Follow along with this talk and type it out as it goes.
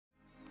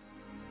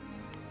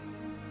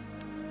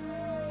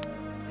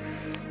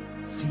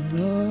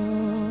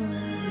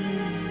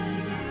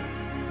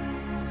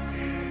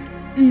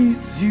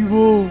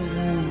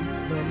izibongo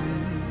zami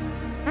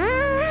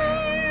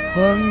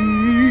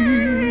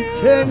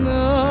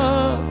wangithenga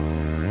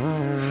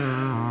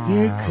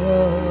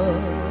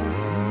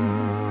ngekhazi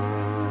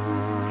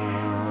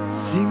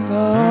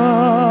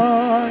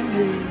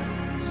sincane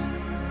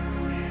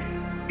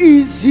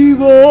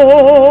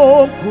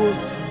izibongo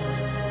zami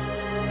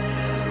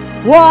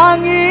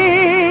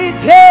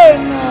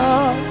wangithenga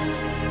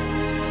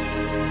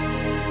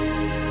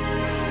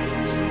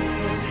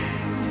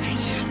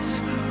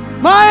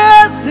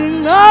Maya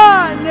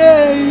sincane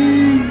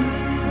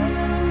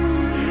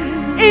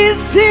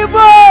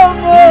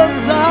izibongo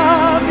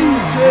zami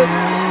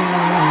Jesu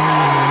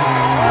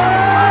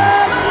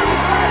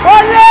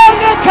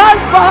olenge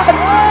Calvary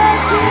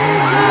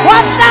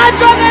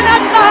wahlatshwa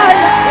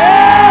ngenaqala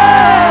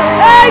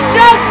hey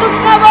Jesus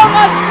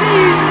mabonga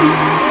sithini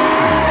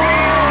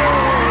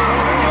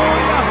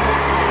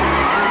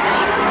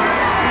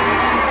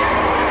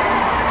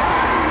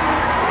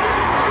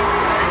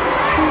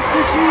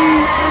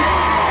Jesus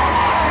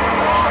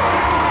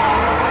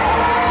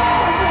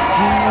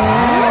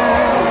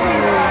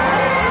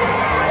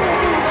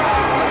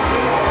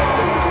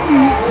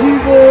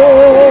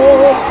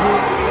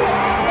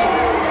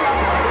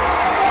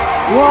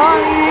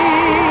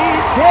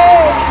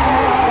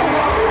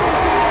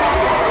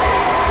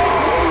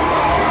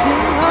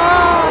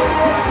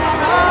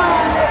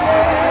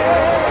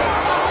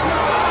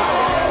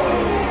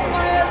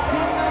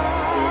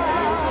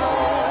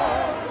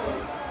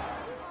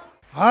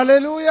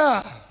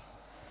Hallelujah.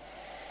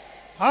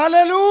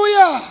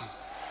 Hallelujah.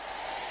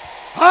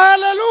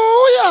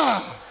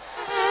 Hallelujah.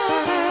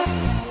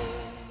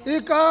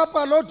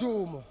 Ikapa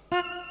lodumo.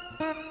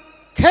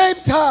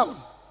 Cape Town.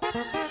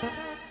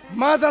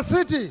 Mother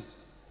City.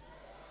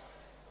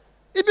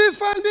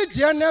 Ibifana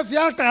biJNF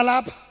yaqala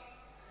lapha.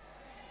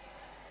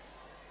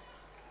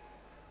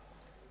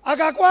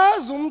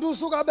 Akakwazi umuntu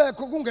usuka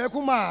bekho kungekho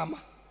umama.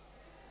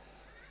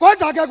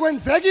 Kodwa ke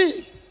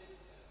kwenzekile.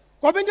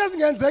 Ngoba into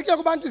ezingenzeki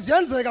kubantu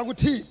ziyenzeka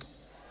kuThixo.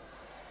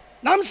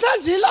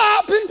 Namhlanje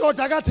ilapha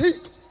indoda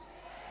kaThixo.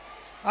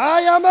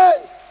 Hayi amen.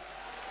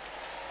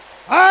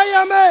 Hayi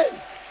amen.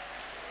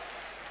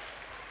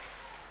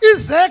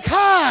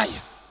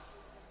 Izekhaya.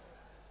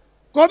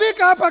 Ngoba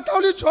iKapa xa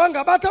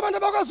ulijonga bathi abantu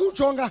abakwazi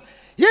ujonga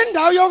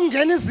yindawo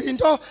yokungena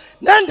izinto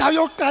nendawo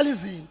yokuqala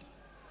izinto.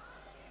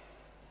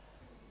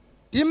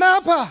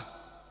 Dimapha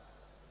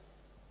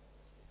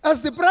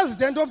as the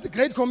president of the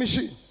Great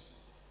Commission.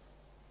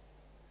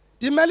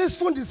 Dimele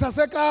isifundisa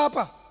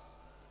seKapa.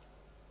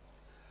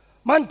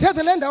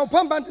 Mandithethe le ndawo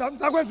phamba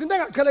ndakwenza into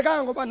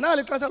engaqhelekanga ngoba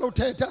nali ixesha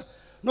lothetha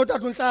notata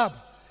Nhlapo.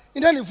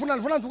 Into endifuna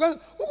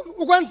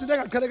ukwenza into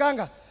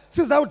engaqhelekanga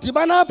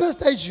sizawudibana apha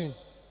estation.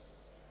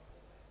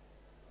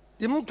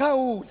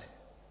 Ndimqhawule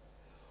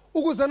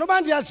ukuze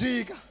noba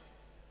ndiyajika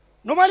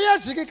noba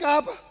liyajika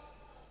iKapa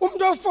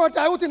umuntu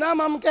ofotayo uthi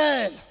nami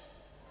amkela.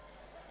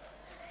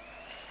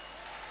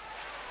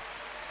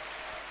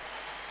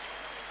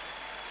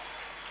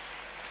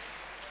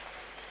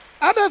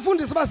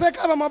 Abefundisi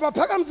baseKapa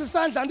mabaphakamisa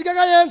isandla ndike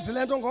kayenzi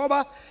lento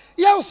ngoba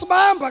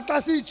iyawusibamba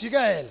xa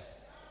siyijikela.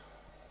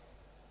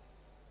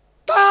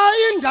 Xa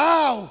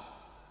indawo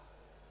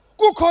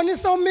kukhona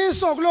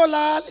isomiso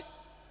kulolali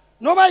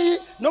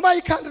noba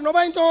ikhanda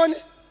noba intoni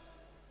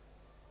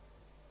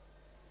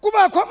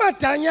kubakho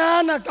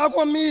amadanyana xa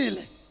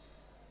komile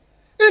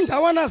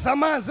indawana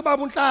zamanzi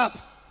baba Nhlapo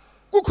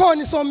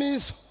kukhona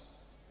isomiso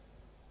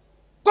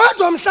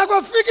kodwa mhla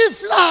kwafika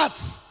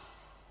ifloods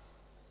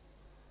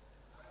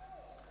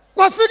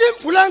kwafika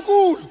imvula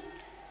enkulu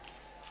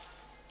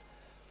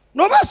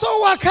noba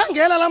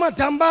sowakhangela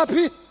lamadam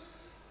baphi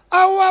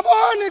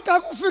awaboni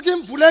xa kufika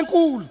imvula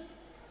enkulu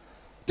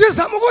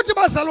ndizama ukuthi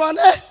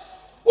bazalwane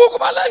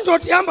ukuba le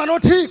ndoda ihamba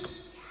noThixo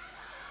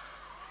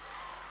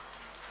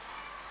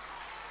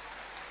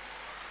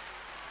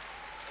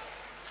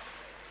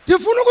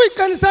ndifuna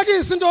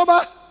ukuyiqinisekisa into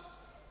yoba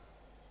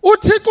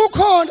uThixo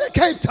ukhona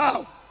eCape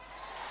Town.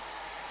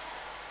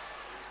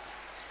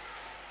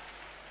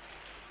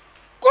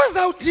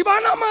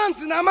 Kuzawudibana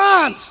amanzi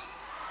namanzi.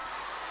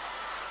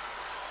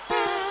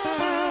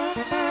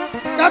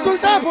 Tata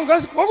Nhlapo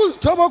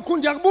ngokuzithoba okukhulu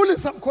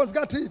ndiyakubulisa mkhonzi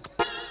kaThixo.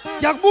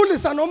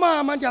 Ndiyakubulisa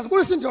nomama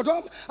ndiyazibulisa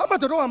indoda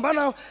amadoda ohamba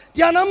nawo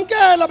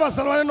ndiyanamkela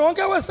bazalwane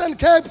nonke Western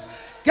Cape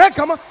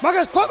ngegama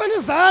make siqhobeni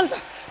izandla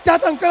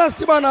tata ngicela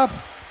sidibane apha.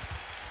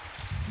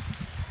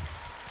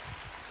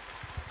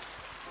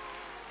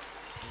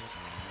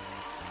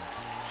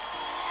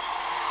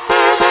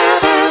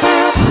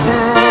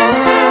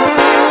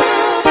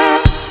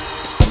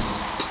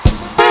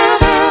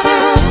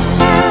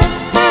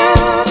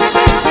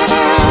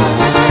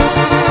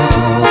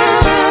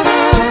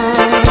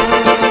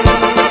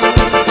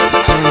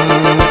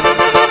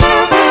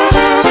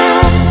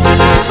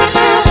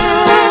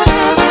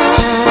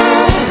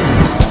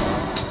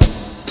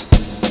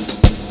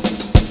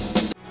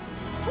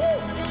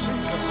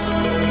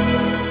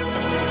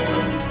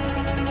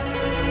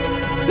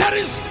 There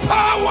is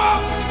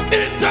power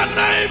in the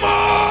name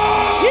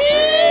of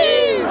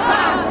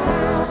Jesus.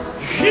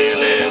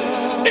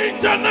 healing in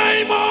the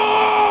name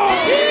of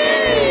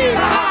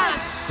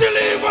Jesus.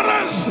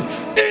 deliverance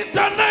in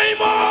the name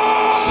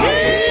of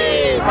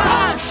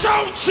Jesus.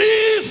 Shout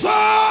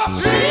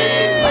Jesus.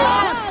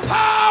 Jesus.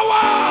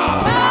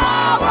 Power.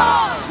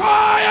 Power.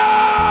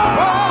 Fire.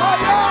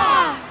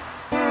 Fire.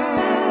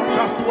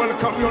 Just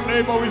welcome your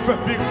neighbor with a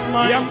big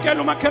smile.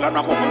 yamkela umakhelwane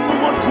wakho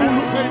ngokuqhuma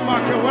olukhulu Say,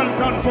 Mark, well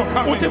done for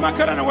coming. uthi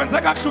makhelwane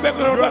wenze kakuhle You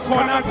bekhona have come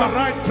khona at the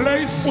right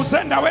place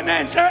usendaweni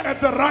enhle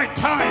at the right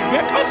time.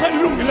 ngexesha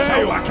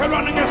elilungileyo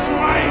Makhelwane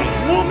ngesimile.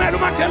 ncumela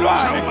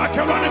umakhelwane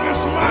Makhelwane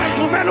ngesimile.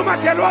 ncumela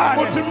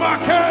umakhelwane Uthi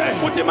makhe.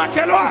 uthi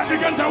makhelwane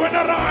Ufike endaweni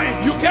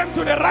right. you came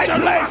to the right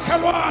place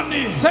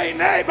Makhelwane. say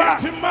neighbor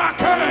Uthi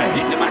makhe.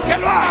 ithi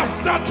makhelwane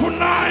After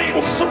tonight,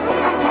 ukusuka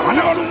namfana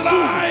your kusuku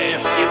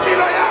life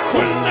impilo yakho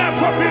will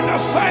never be the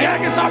same.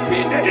 ngeke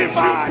isaphinde If you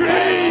ifane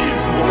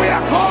believe,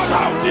 uyakholwa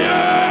shout ithi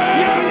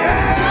yes.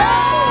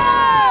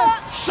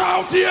 yes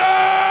Shout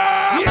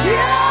yes.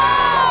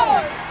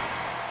 yes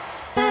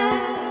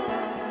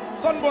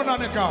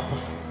Sanibonani eKapa.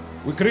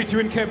 we greet you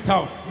in Cape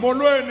Town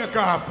Molweni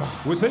eKapa.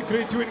 we say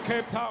greet you in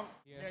Cape Town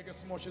Ngeke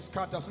simoshe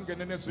isikhathi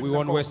asingene nezwi. we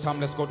won't waste time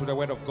let's go to the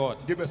word of God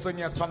Ngibe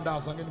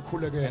sengiyathandaza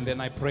nginikhulekele. and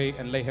then I pray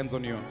and lay hands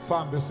on you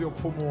Sambe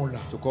siyophumula.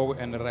 to go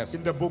and rest.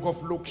 In the book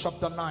of Luke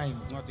chapter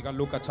 9, Ncwadi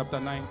kaLuka chapter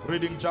 9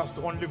 reading just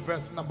only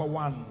verse number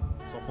 1.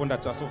 sofunda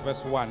just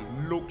verse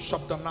 1. Luke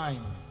chapter 9,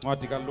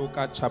 Ncwadi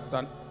kaLuka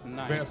chapter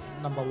 9 verse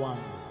number 1.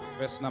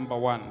 verse number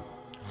 1.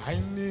 I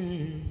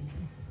need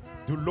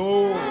you,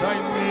 Lord, I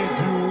need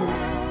you.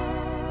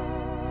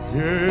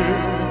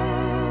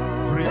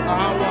 Every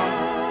hour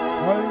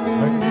I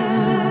need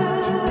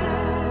you.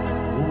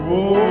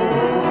 Oh,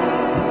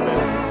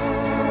 bless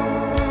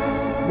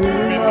me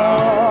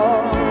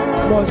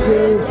now, My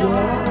Savior.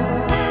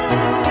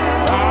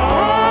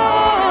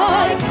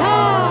 I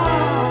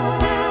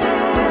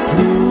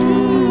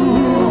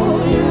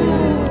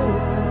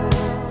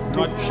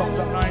Luke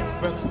chapter 9,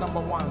 verse number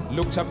 1.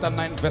 Luke chapter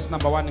 9 verse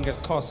number 1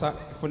 ngesixhosa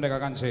ifundeka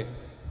kanje.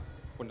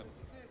 Funda.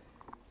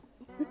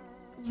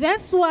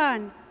 Verse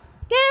 1.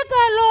 Ke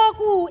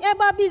kaloku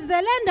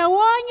ebabizele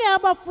ndawonye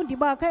abafundi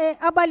bakhe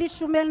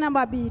abalishumeli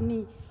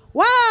nambabini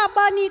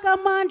wabanika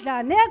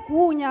amandla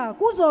negunya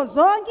kuzo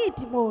zonke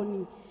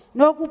idimoni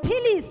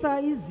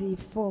nokuphilisa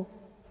izifo.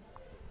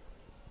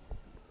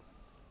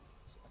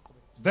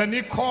 Then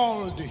he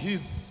called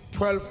his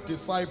 12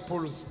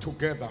 disciples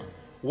together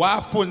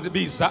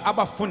Wafundibiza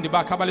abafundi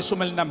bakhe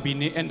abalishumeli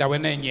nambini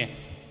endaweni enye.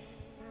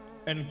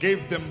 and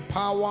gave them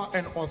power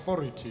and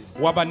authority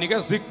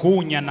Wabanikeza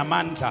igunya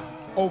namandla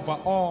over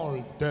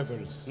all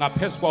devils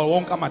ngaphezu kwawo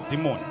wonke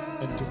amadimoni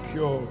and to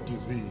cure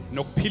disease.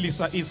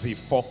 nokuphilisa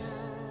izifo.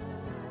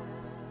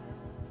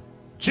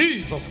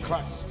 Jesus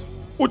Christ,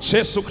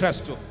 uJesu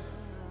Kristu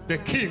the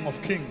King of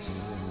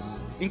Kings.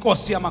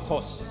 inkosi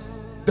yamakhosi.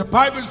 The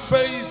Bible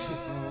says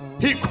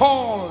he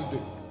called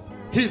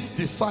his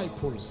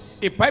disciples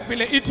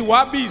iBhayibheli ithi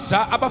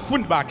wabiza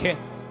abafundi bakhe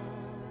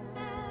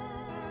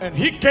and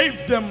he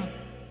gave them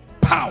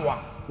power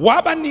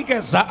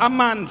wabanikeza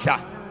amandla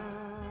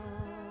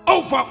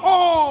over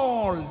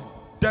all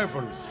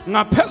devils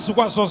ngaphezu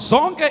kwazo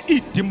zonke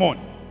idimoni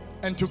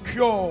and to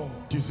cure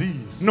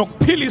disease.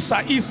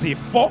 nokuphilisa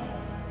izifo.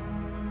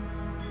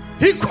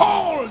 He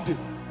called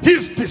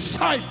his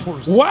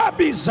disciples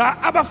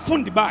Wabiza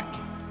abafundi bakhe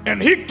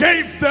and he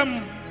gave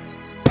them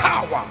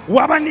power.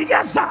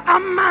 wabanikeza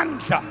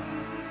amandla.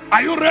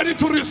 Are you ready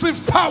to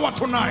receive power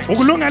tonight?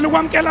 ukulungela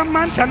ukwamkela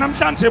amandla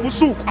namhlanje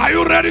ebusuku. Are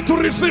you ready to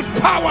receive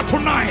power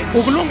tonight?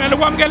 ukulungela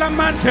ukwamkela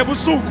amandla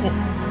ebusuku.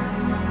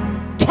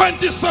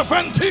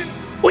 2017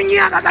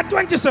 unyaka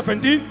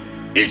ka2017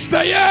 is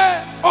the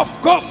year of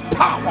God's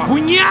power.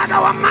 unyaka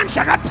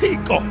wamandla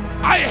kaThixo.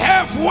 I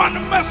have one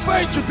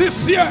message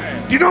this year.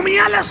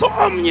 Ndinomyalezo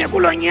omnye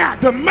kulonyaka.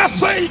 The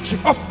message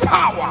of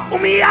power.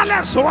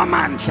 Umyalezo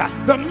wamandla.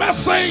 The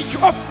message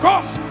of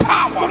God's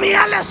power.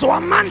 Umyalezo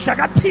wamandla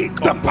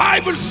kaThixo. The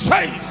Bible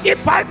says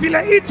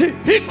iBhayibheli ithi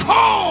he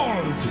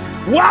called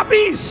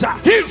wabiza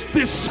his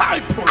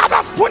disciples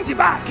abafundi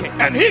bakhe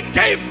and he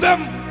gave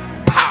them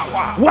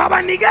power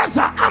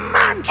wabanikeza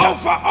amandla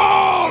over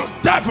all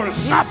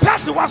devils.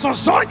 ngaphezu kwazo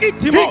zonke He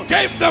idimoni.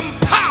 gave them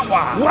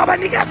power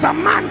wabanikeza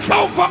amandla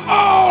over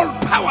all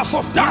powers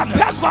of ngaphezu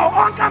darkness.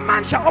 kwawo onke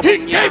amandla He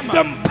gave obunyama.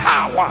 them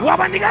power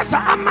wabanikeza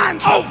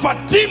amandla over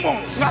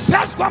demons.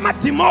 ngaphezu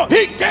kwamadimoni.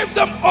 He gave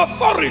them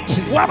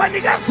authority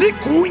wabanikeza to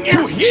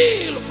igunya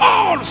heal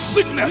all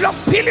sickness.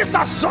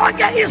 lokuphilisa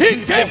zonke He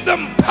izifo. gave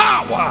them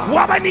power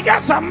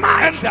wabanikeza and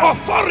amandla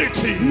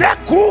authority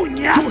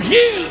negunya to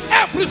heal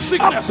every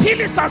sickness.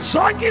 okuphilisa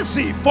zonke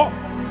izifo.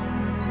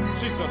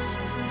 Jesus.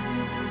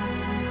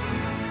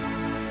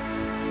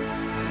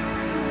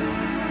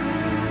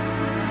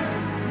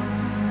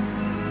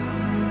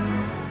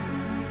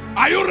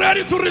 Are you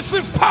ready to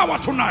receive power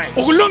tonight?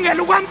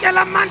 ukulungela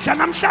ukwamkela amandla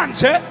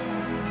namhlanje.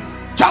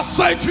 Just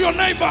say to your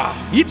neighbor,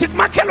 yithi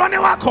kumakhelwane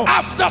wakho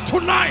after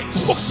tonight,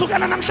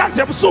 ukusukela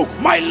namhlanje ebusuku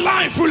my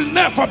life will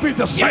never be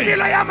the same.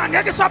 impilo yami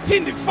angeke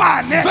isaphinde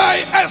ifane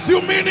Say as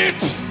you mean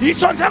it.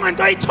 yitsho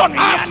njengento oyitho After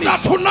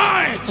ngenyaniso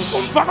tonight,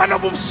 umva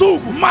kwalobu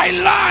busuku my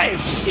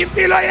life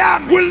impilo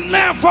yami will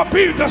never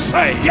be the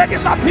same. ngeke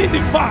isaphinde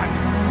ifane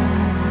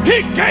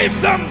He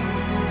gave them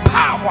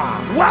power.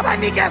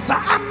 wabanikeza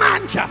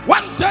amandla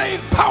One day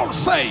Paul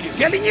says,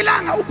 ngelinye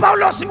ilanga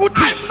upawulosi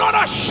uthi I'm not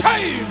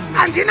ashamed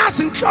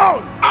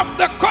andinazinhloni of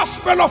the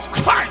gospel of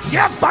Christ,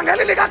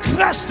 ngevangeli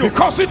likaKristu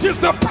because it is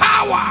the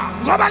power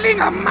ngoba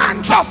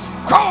lingamandla of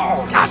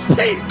God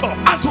kaThixo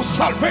unto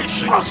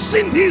salvation.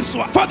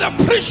 okusindiswa For the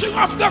preaching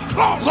of the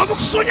cross ngoba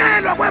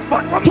ukusunyelwa to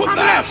them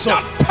komqamleso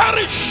that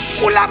perish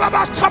kulaba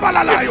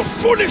abachabalalayo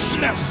is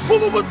foolishness,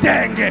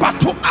 ubudenge but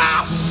to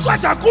us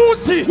kodwa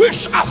kuthi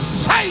which are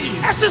saved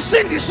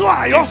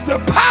esisindiswayo is the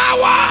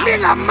power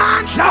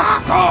lingamandla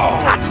of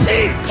God.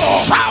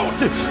 kaThixo Shout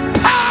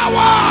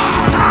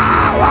power!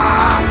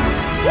 power.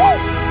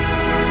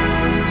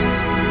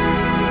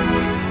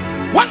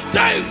 One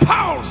day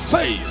Paul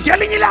says,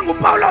 ngelinye ilanga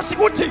upawulosi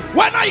uthi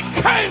when I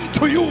came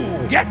to you,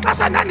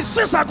 ngexesha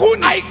ndandisiza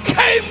kuni I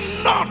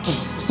came not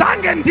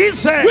zange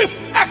ndize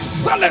with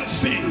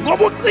excellency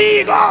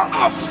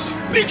ngobuciko of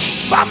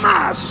speech,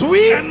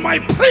 bamazwi and my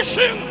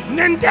preaching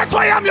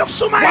nentetho yami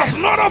was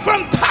yokushumayela not of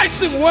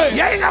enticing words,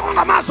 yayingakho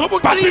ngamazwi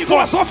but it obuciko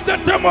was of the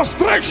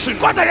demonstration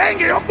kodwa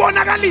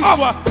yayingeyokubonakalisa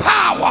of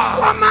power.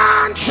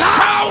 kwamandla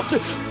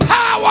Shout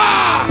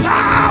power!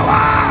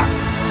 power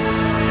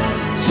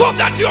So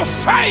that your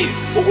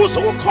faith ukuze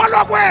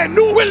ukukholwa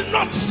kwenu will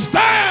not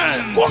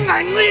stand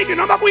kunganciki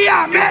noma in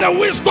kuyame the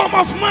wisdom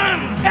of man,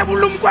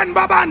 ebulumkweni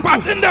babantu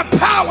but in the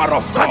power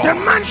of kodwa God.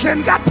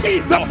 emandleni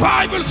kaThixo The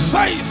Bible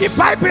says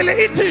ibhayibheli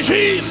ithi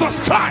Jesus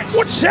Christ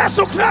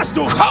uJesu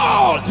Kristu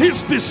called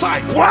his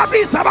disciples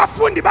wabiza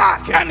abafundi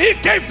bakhe and he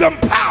gave them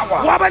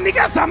power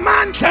wabanikeza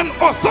amandla and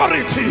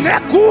authority.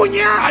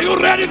 negunya Are you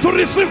ready to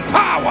receive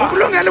power?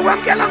 ukulungela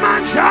ukwamkela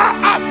amandla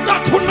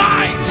After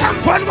tonight,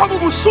 emveni kobu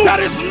busuku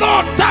there is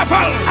no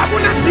devil,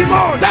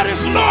 akunadimoni there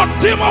is no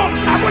demon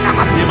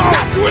akunamadimoni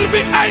that will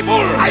be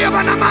able ayoba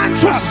to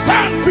namandla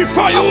stand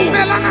before you.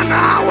 akumelana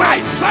nawe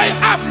I say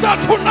after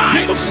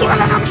tonight,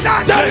 kusukela there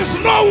namhlanje is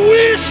no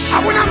wish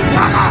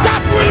akunamthakathi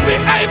that will be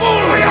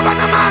able uyoba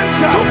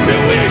namandla to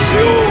bewitch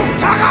you.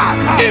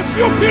 thakatha If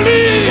you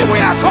believe,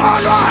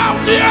 uyakholwa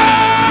shout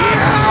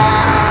yes.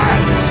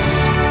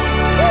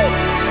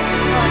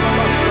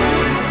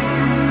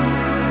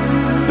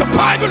 The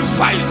Bible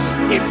says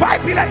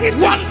ibhayibhile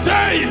ithi one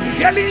day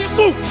ngelinye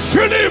isuku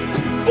Philip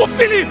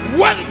uFilip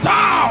went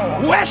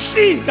down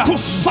wehlika to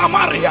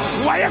Samaria,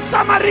 to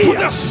wayeSamariya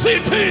the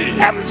city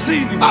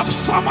emzini of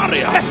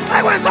Samaria.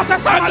 esixekweni And the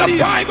saseSamariya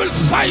Bible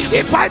says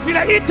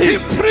ibhayibhile he ithi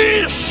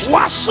preached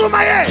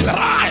washumayela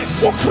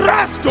Christ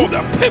uKristu to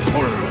the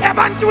people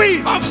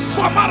ebantwini of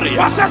Samaria. He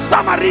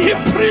baseSamariya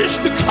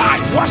preached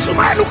Christ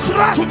washumayela to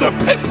uKristu the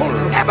people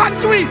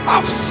ebantwini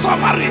of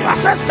Samaria. The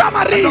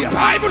baseSamariya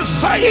Bible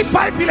says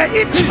ibhayibile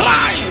ithi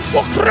Christ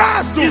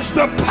uKristu is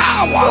the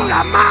power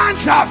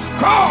ungamandla of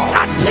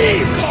God.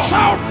 kaThixo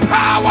Shout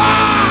power!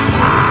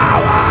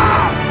 power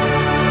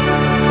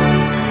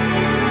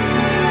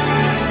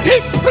He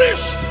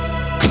preached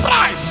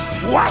Christ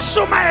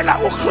washumayela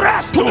to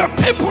uKristu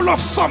the people of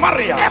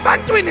Samaria.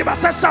 ebantwini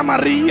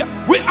baseSamariya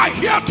We are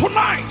here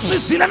tonight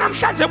sizile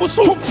namhlanje to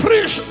ebusuku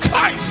preach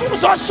Christ,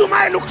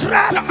 uzoshumayela the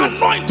uKristu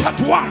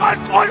anointed one, the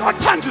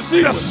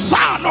othandisiwe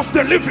Son of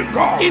the living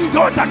God.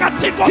 indoda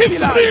kaThixo He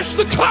ophilayo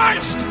preached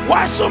Christ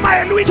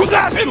washumayela to the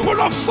uKristu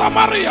people of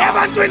Samaria.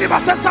 ebantwini And the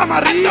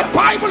baseSamariya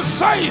Bible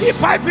says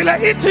ibhayibhile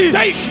ithi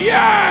they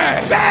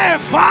hear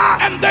beva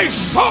and they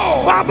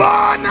saw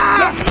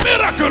babona the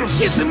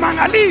miracles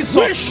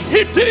izimangaliso which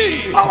he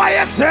did.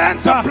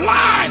 owayezenza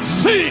Blind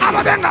see,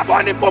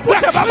 ababengabona the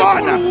impuputhe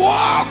babona crippled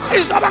walk,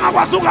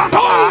 abangakwazi ukuhamba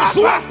those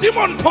who bahamba are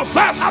demon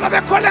possessed,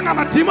 ababekhole they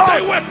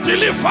ngamadimoni were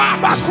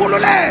delivered.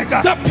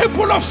 bakhululeka The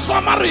people of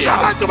Samaria,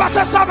 abantu they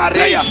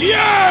baseSamariya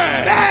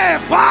hear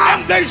beva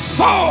and they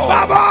saw,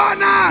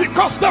 babona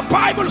because the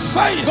Bible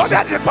says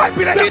ngoba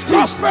ibhayibhile the ithi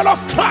gospel of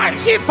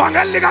Christ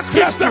ivangeli is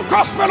likaKristu the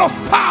gospel of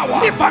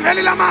power. ivangeli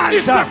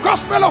Is the lamandla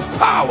gospel of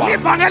power.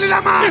 ivangeli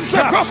Is the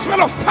lamandla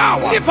gospel of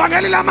power.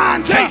 ivangeli They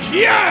lamandla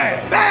hear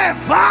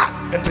beva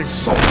and they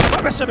saw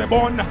babese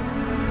bebona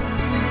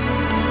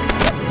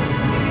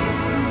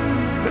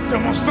the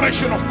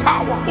demonstration of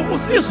power.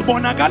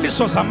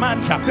 izibonakaliso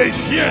zamandla They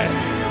hear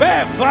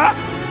beva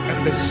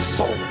and they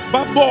saw.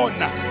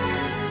 babona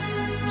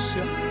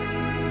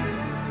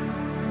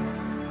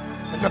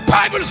And the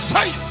Bible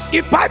says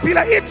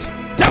ibhayibhile ithi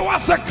there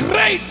was a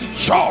great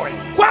joy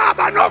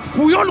kwaba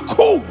novuyo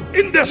olukhulu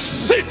in the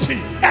city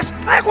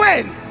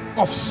esixekweni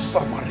of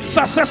Samaria.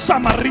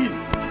 saseSamariya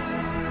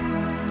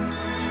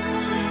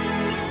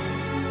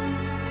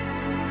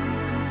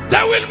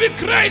There will be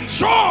great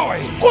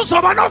joy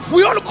kuzoba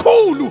novuyo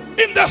olukhulu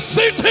in the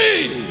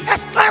city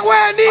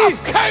esixekweni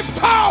of Cape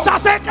Town.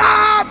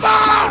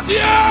 saseKapa Shout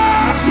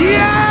yes!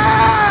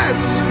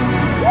 yes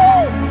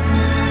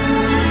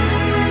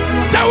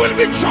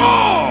will be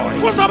joy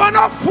kuzaba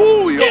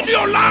novuyo in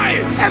your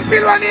life.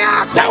 empilweni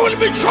yakho There will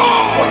be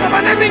joy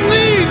kuzaba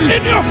nemincili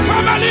in your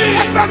family.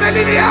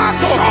 efamilini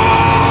yakho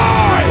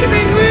Joy.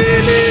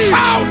 imincili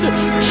Shout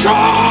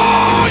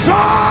joy.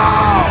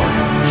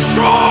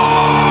 joy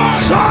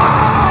Joy.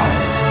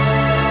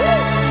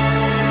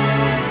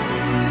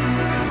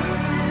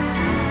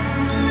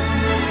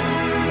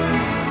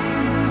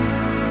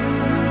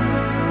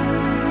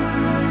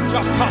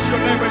 Just touch your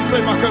neighbor and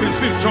say, Maka,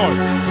 receive joy.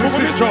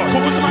 Receive joy.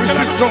 Receive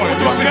joy.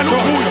 Receive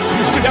joy.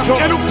 Receive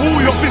joy.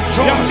 Receive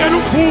joy.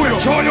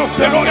 Joy of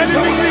the Lord is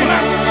our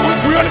strength.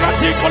 uvuyo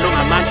likathixo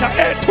lungamandla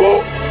ethu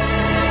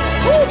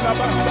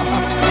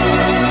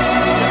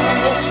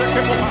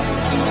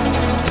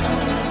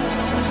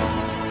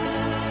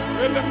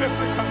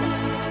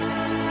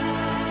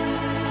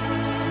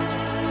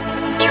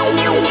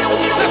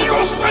The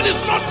gospel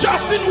is not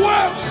just in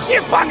words,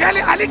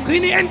 ivangeli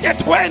aligcini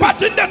entethweni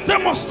but in the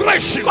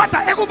demonstration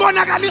kodwa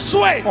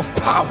ekubonakalisweni of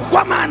power.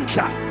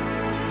 kwamandla.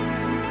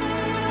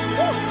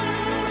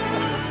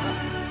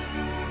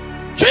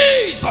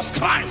 Jesus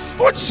Christ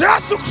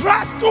uJesu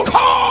Kristu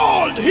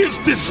called his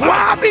disciples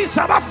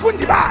wabiza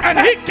abafundi and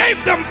bakhe he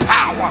gave them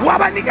power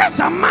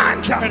wabanikeza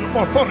amandla and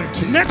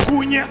authority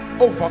negunya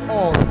over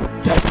all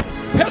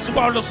devils. phezu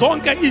kwazo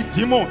zonke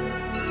iidimoni.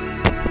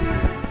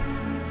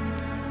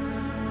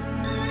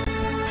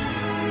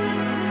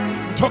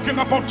 I'm talking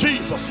about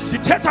Jesus.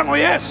 Ndithetha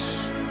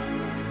ngoYesu,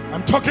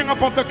 I'm talking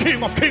about the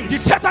King of Kings,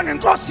 ndithetha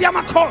ngenkosi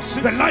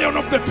yamakhosi, the Lion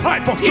of the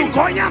tribe of Judah.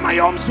 ingonyama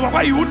yomzi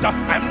wakwayuda.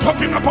 I'm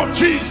talking about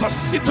Jesus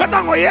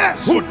Ndithetha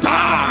ngoYesu who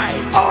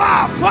died,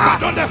 owafa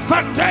but on the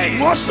third day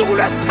ngosuku he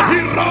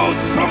lwesithathu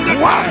rose from the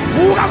dead.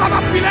 wavuka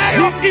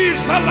kwabafileyo. He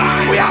is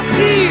alive.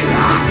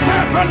 Uyaphila,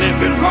 Serve a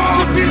living God.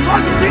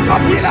 sikhonza uThixo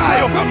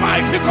ophilayo, Serve a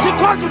mighty God.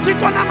 sikhonza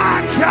uThixo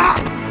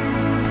namandla.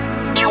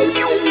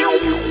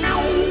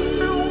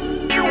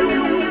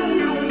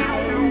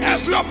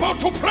 As we are about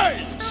to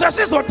pray,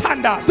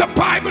 Sesizothandaza, the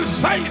Bible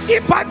says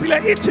iBhayibhile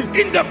ithi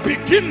in the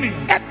beginning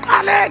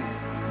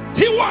ekuqaleni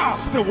he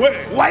was the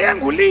Word.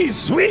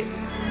 wayengulizwi,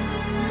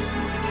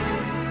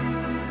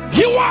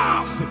 He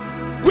was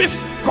with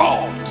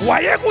God.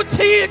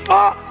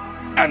 wayekuThixo,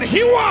 And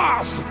he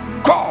was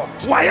God.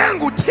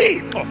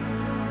 wayenguThixo.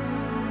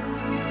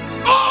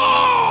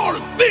 All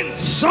things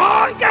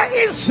Zonke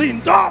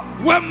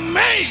izinto were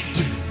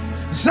made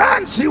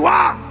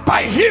zenziwa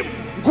by him,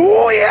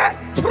 nguye,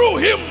 through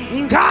him.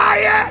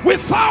 ngaye,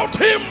 Without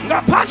him,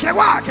 ngaphandle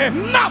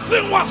kwakhe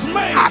nothing was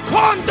made.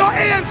 akho nto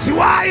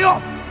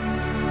eyenziwayo.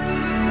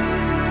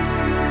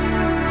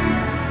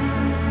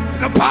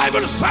 The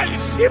Bible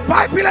says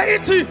iBhayibhile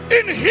ithi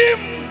in him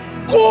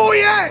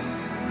kuye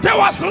there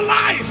was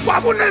life,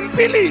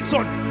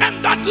 kwakunempiliso,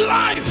 and that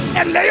life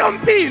leyo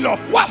mpilo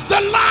was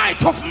the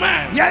light of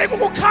man.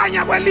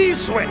 yayikukukhanya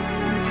kwelizwe.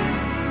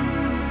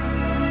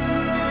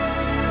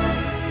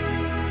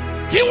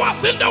 He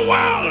was in the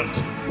world,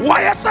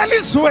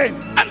 Wayeselizweni,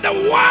 and the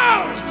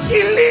world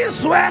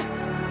ilizwe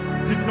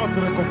did not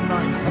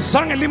recognize.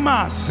 zange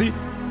limazi.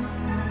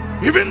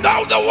 Even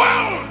though the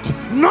world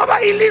Noba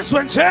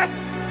ilizwe nje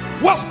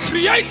was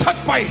created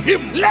by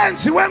him,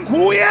 lenziwe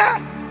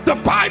nguye, the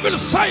Bible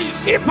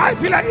says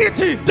iBhayibhile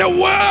ithi the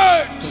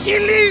word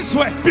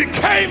ilizwe,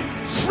 became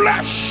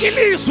flesh,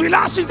 ilizwi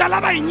lashintsha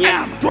laba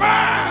yinyama,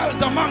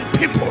 dwelled among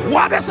people.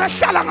 wabe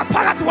sehlala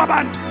ngaphakathi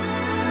kwabantu.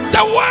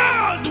 The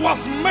world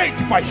was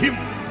made by him,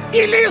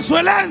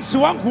 Ilizwe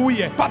lenziwa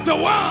nguye, but the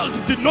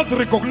world did not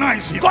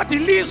recognize him. kodwa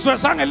ilizwe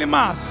zange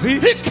limazi.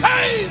 He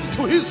came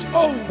to his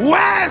own,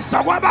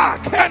 Weza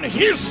kwabakhe, and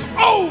his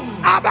own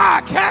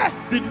abakhe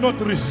did not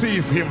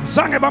receive him.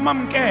 zange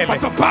bamamkele.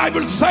 But the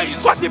Bible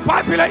says Kodwa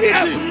iBhayibhile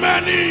as ithi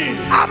many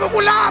abo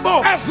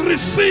kulabo as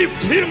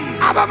received him,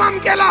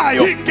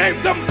 abamamkelayo he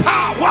gave them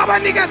power.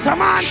 wabanikeza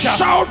amandla.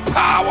 Shout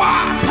power!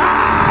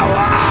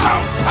 Power,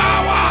 Shout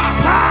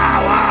power!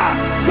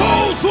 power.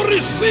 Those who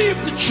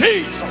received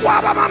Jesus,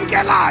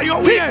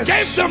 Wabamamkelayo he uYesu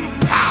gave them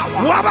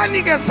power.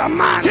 wabanikeza He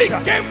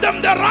amandla, gave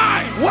them the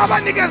right.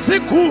 wabanikeza He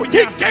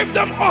igunya, gave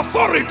them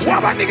authority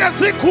wabanikeza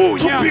to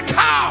igunya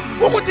become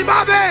ukuthi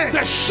babe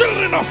the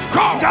children of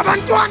God.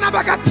 ngabantwana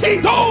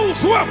bakaThixo,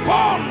 Those who were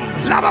born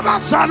laba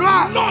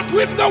bazalwa not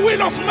with the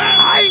will of man,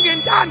 hayi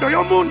ngentando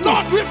yomuntu,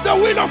 not with the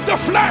will of the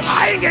flesh,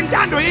 hayi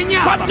ngentando but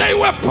yenyama, they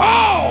were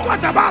born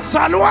kodwa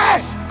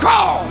bazalwe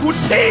God.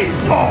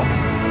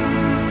 nguThixo.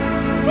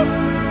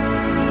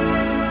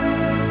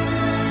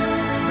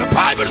 The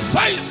Bible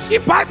says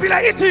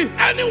iBhayibhile ithi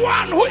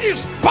anyone who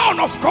is born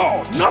of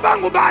God noba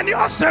ngubani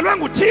ozelwe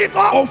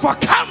nguThixo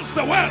overcomes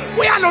the world.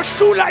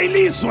 uyalohlula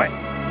ilizwe.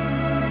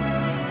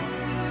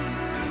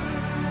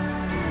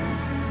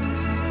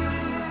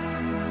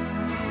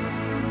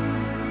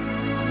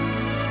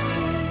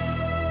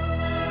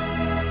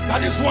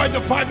 That is why the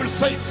Bible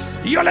says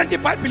Yiyo lento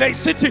iBhayibhile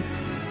isithi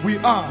we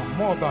are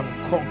more than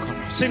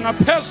conquerors.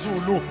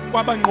 singaphezulu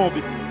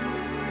kwabanqobi.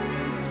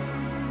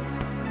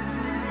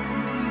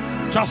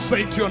 Just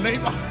say to your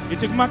neighbor,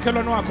 Ithi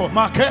kumakhelwane wakho,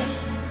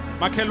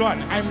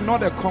 makhelwane, I'm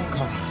not a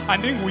conqueror,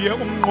 andinguye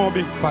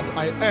umnqobi, but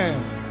I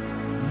am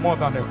more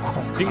than a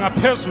conqueror.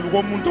 Ingaphezulu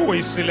komuntu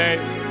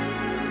oyisileyo.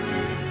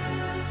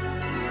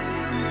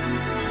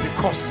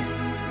 Because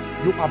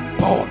you are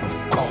born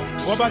of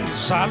God. Ngoba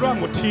ngizalwa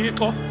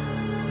nguThixo.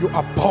 You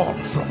are born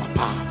from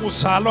above.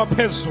 Uzalwa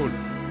phezulu.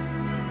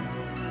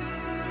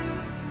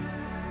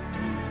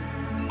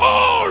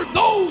 All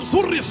those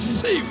who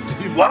received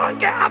him,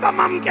 Bonke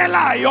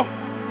abamamkelayo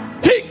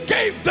he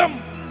gave them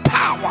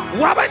power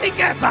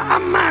wabanikeza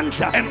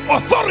amandla and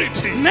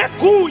authority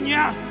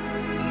negunya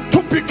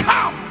to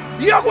become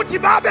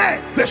yokuthi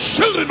babe the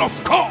children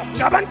of God.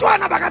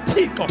 ngabantwana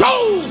bakaThixo.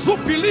 Those who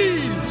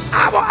believes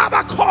Abo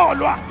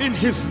abakholwa in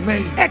his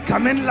name,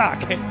 egameni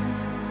lakhe.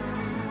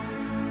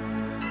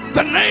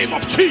 the name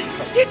of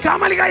Jesus,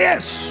 Igama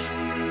likaYesu.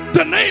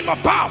 the name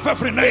above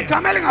every name.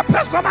 Igama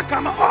elingaphezu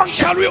kwamagama onke.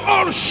 Shall we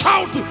all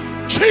shout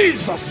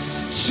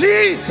Jesus?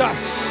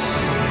 Jesus.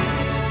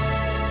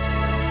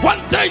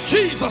 One day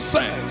Jesus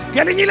said,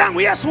 Ngelinye ilanga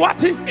uYesu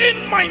wathi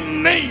in my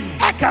name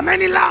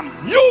egameni lami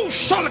you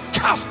shall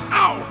cast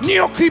out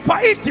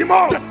niyokhipha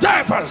idimoni. the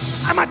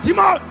devils.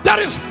 Amadimoni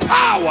There is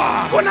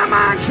power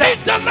kunamandla.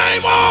 in the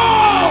name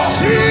of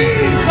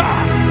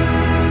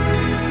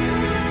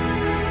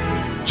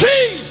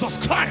Jesus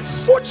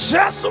Christ.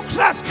 uJesu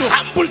Kristu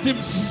Humbled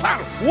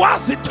himself,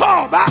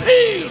 wazithoba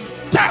healed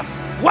death,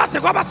 waze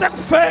kwaba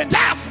sekufeni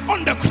death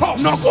on the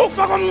cross.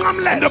 nokufa And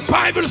the komnqamlezo.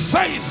 Bible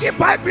says,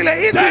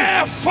 iBhayibhile ithi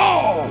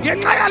therefore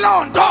ngenxa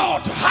yaloo nto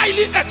God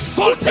highly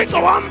exalted uThixo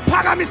him,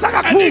 wamphakamisa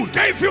and he kakhulu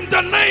gave him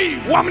the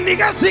name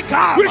wamnikeza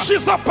igama which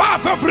is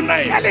above every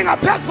name.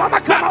 elingaphezu That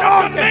kwamagama at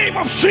the onke name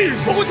of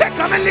Jesus ukuthi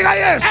egameni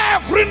likaYesu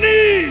every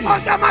knee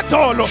onke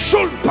amadolo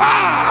should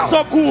bow.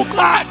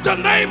 azoguqa At the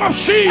name of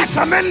Jesus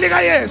egameni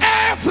likaYesu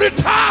every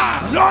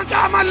tongue lonke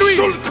amalwimi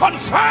should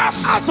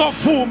confess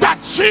azovuma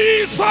that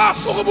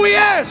Jesus ukuba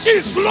uYesu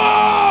is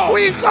Lord.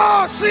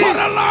 uyinkosi. For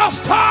the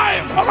last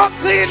time,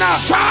 Okokugcina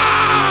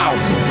shout,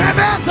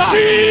 memeza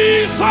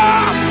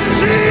Jesus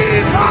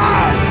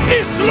Jesus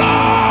is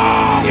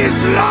Lord.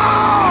 is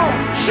Lord.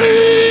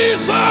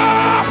 Jesus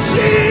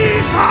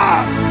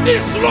Jesus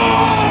is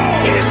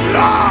Lord. is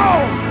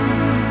Lord.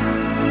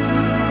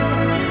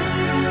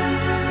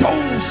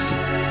 Those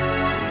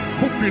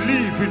who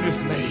believe in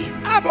his name.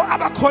 Abo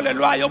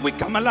abakholelwayo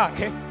kwigama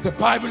lakhe. The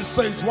Bible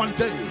says one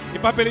day,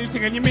 iBhayibheli lithi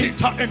ngenye imini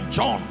Peter and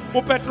John,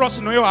 uPetros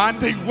noYohane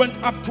they went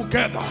up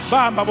together.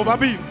 bahamba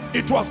bobabili.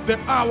 It was the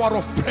hour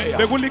of prayer.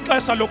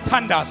 Bekulixesha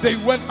lokuthandaza. They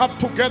went up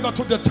together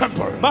to the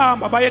temple.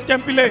 Bahamba baye The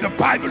etempileni.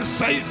 Bible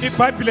says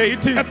iBhayibhile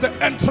ithi at the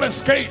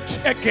entrance gate,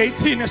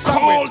 egeyithini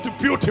esangweni called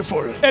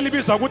Beautiful,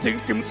 elibizwa ukuthi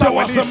there imsango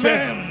was a elihle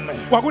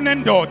man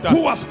kwakunendoda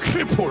who was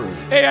crippled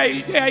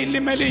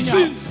eyayilimele inyawo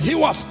since he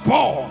was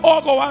born.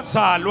 oko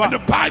wazalwa. And the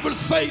Bible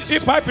says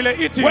iBhayibhile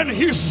ithi when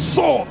he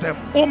saw them,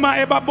 uma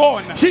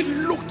ebabona he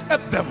looked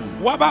at them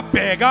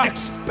wababheka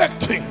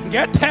expecting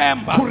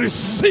ngethemba to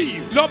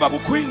receive loba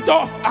kukho into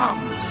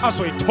alms.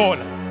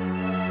 azoyithola.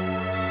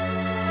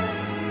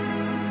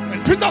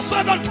 And Peter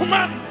said unto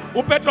man,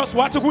 uPetros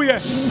wathi kuye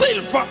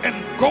silver and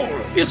gold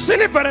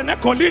isilivere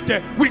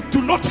negolide we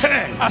do not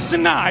have,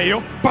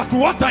 asinayo, but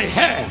what I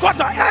have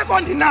kodwa eko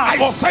I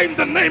ndinako say in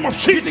the name of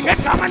ngithi Jesus,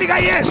 ngegama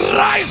likaYesu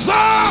rise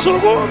up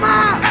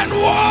sukuma and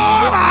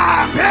walk.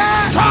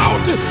 uhambe.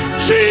 Shout,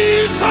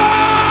 Jesus!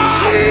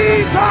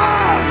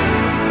 Jesus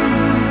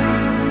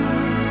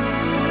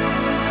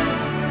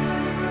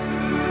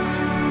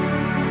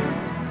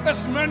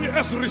As many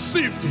as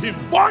received him,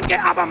 bonke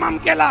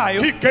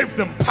abamamkelayo he gave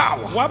them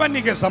power.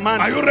 wabanikeza Are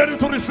amandla. you ready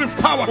to receive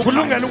power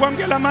Ukulungela tonight?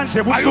 ukwamkela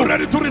amandla Are you ebusuku.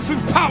 ready to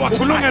receive power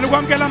Ukulungela tonight?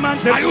 ukwamkela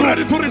amandla Are you ebusuku.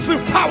 ready to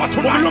receive power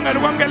tonight? Ukulungela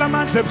ukwamkela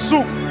amandla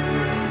ebusuku.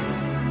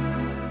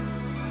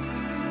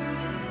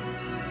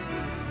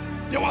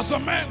 There was a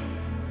man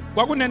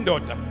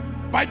Kwakunendoda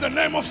by the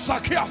name of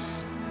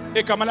Zacchaeus.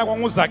 egama lakhe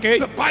nguZakeyu.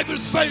 The Bible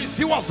says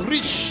he was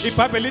rich.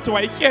 iBhayibheli lithi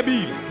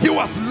wayetyebile, He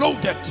was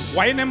loaded.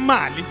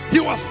 wayenemali, He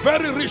was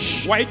very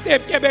rich.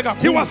 wayetyebe He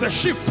kakhulu, was a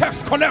chief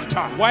tax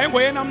collector.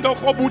 wayengoyena muntu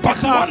okrobutha But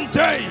irhafu. one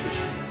day,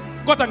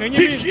 Kodwa ngenye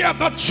he imini heard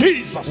that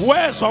Jesus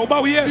wezwa uba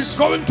is uYesu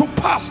going to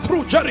pass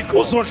through Jericho.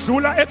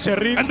 uzodlula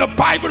eJeriko. And the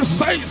Bible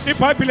says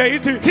iBhayibhile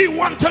ithi he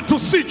wanted to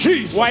see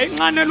Jesus.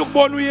 wayenqanela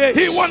ukubona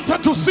He uYesu,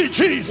 wanted to see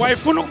Jesus.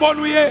 wayefuna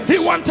ukubona He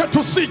uYesu, wanted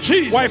to see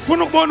Jesus.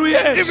 wayefuna ukubona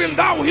uYesu. Even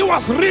though he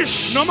was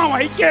rich, Noma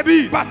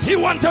wayetyebile, but he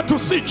wanted to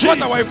see kodwa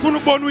Jesus. wayefuna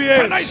ukubona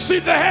Can I uYesu. see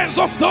the hands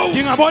of those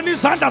who Ngingabona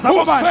izandla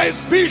zabo bantu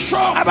says, Bishop,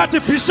 abathi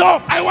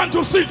Bishop, I want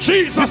to see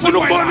Jesus in ngifuna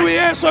my ukubona life.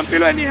 uYesu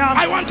empilweni yami.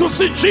 I want to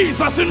see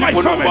Jesus in my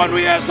Ngifuna ukubona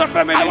family. uYesu I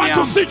efemelini want to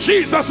yami. see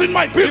Jesus in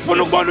my Ngifuna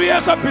business. ukubona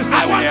uYesu I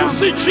ebhizinisini want to yami.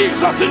 see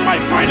Jesus in my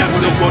Ngifuna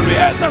finances. ukubona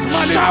uYesu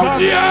ezimalini Shout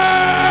zami.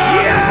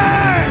 yes!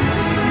 Yes!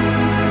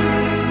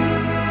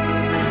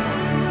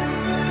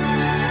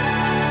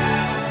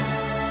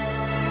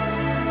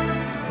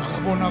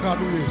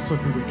 Makabonakala uYesu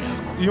empilweni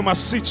yakho. You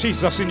must see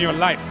Jesus in your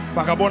life.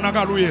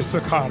 Makabonakala uYesu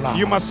ekhaya lakho.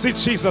 You must see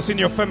Jesus in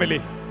your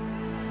family.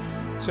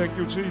 Thank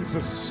you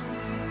Jesus.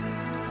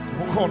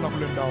 Ukhona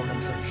kule ndawo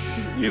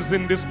namhlanje. He's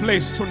in this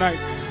place tonight.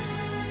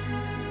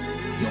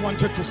 He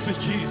wanted to see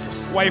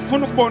Jesus,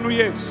 wayefuna ukubona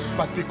uYesu,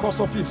 but because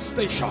of his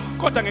stature,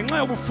 kodwa ngenxa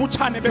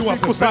yobufutshane he was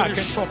besiqu a very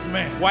sakhe short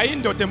man.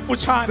 wayindoda The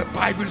emfutshane.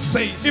 Bible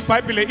says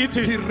iBhayibhile he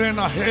ithi ran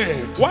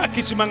ahead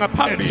wagijima and he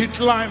ngaphambili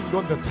climbed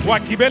on the tree.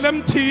 wagibela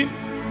emthini.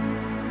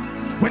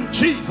 When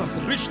Jesus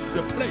reached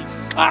the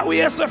place Xa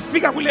uYesu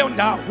efika kuleyo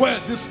ndawo where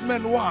this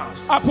man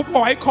was, apho uba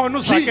wayekhona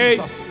uZakeyi,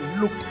 Jesus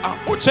looked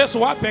up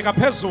uJesu wabheka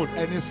phezulu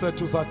and he said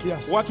to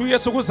Zacchaeus, wathi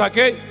uYesu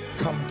kuZakeyi,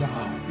 come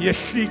down,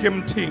 yehlike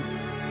emthini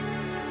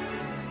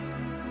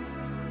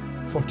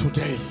for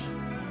today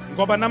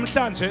ngoba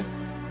namhlanje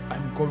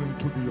I'm going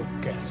to be your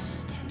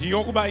guest.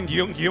 ndiyokuba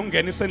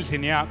ngiyongenisa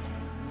endlini yakho.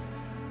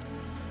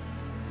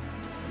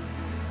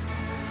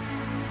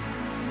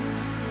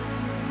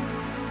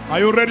 Are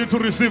you ready to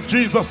receive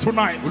Jesus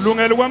tonight?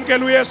 Ulungele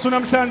ukwamkela uYesu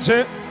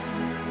namhlanje.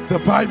 The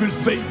Bible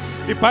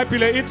says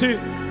iBhayibhile ithi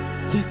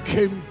he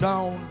came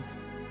down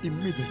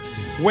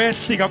immediately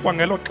wehlika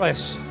kwangelo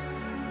xesha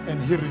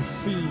and he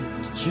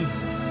received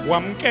Jesus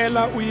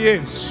wamkela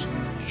uYesu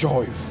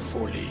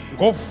joyfully.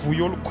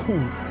 ngovuyo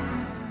olukhulu.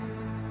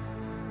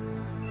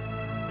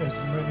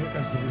 As many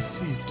as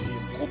received him,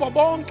 Kuba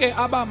bonke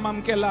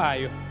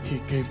abamamkelayo he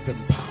gave them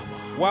power.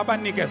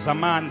 wabanikeza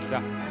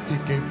amandla, He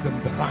gave them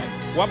the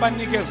rights.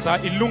 wabanikeza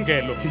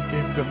ilungelo, He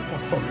gave them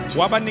authority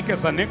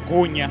wabanikeza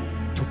negunya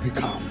to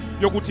become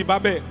yokuthi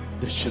babe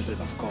the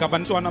children of God.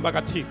 ngabantwana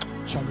bakaThixo.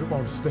 Shall we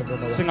all stand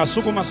on our feet?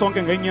 Singasukuma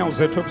sonke ngeenyawo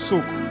zethu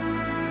ebusuku.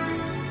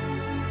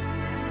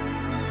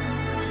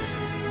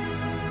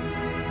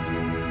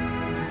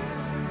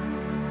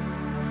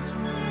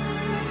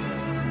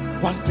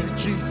 One day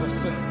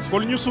Jesus said,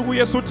 Ngolunye usuku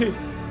uYesu uthi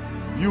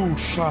you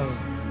shall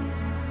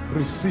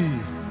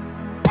receive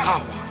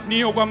power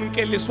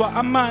niyokwamkeliswa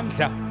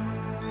amandla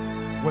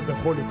when the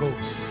Holy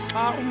Ghost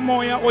xa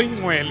umoya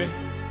oyingcwele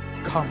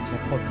comes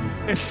upon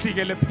you.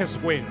 ehlikele phezu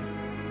kwenu.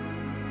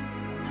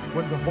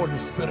 When the Holy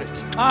Spirit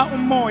Xa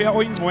umoya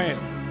oyingcwele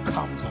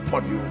comes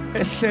upon you.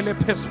 ehlele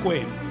phezu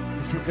kwenu.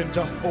 If you can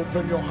just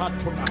open your heart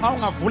Xa tonight.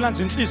 ungavula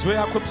nje inhliziyo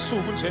yakho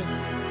ebusuku nje,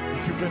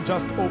 If you can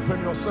just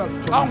open yourself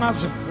xa tonight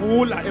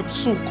ungazivula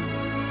ebusuku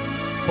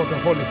for the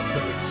Holy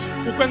Spirit,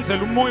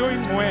 ukwenzela umoya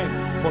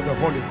oyingcwele, for the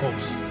Holy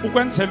Ghost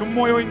ukwenzela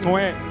umoya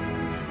oyingcwele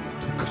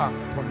to come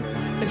upon your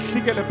life,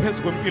 ehlikele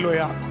phezu kwempilo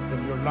yakho.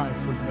 then your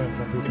life will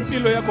never be the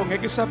Impilo same. yakho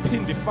ngeke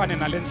isaphinde ifane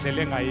nale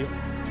ndlela engayiyo.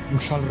 You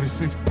shall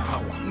receive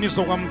power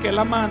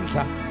Nizokwamkela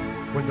amandla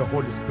when the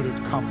Holy Spirit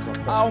comes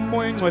upon xa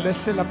umoya oyingcwele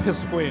ehlela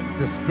phezu kwenu. you.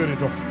 The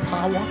spirit of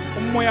power,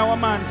 Umoya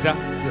wamandla,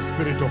 the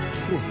spirit of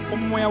truth,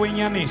 umoya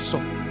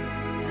wenyaniso,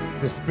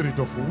 the spirit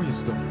of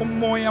wisdom.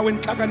 umoya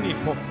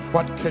wenhlakanipho.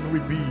 What can we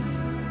be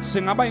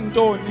Singaba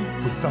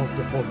yintoni without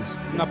the Holy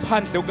Spirit?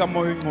 ngaphandle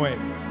kukamoya oyingcwele?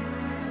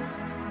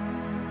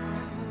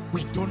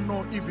 We don't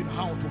know even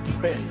how to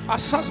pray,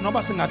 Asazi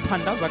noba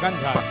singathandaza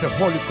kanjani, but the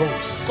Holy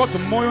Ghost kodwa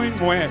umoya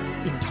oyingcwele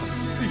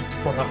intercede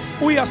for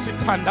us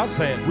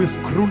uyasithandazela with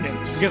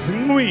groanings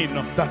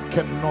ngezincwino that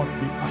cannot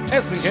be uttered.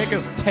 ezingeke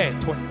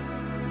zithethwe.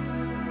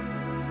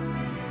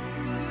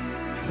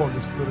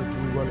 Holy Spirit,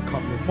 we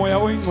welcome you. Moya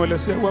oyingcwele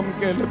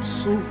siyakwamkela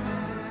ebusuku.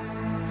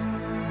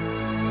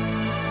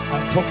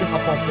 I'm talking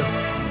about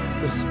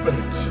the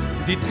Spirit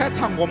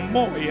Ndithetha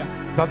ngomoya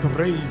that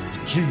raised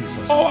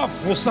Jesus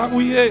owavusa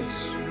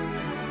uYesu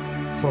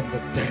from the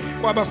dead.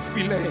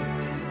 kwabafileyo.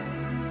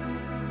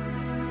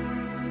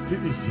 He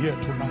is here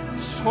tonight.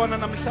 Khona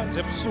namhlanje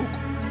ebusuku.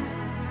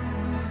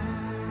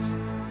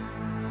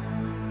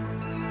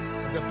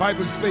 The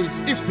Bible says,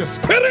 if the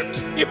Spirit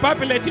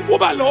iBhayibhile ethi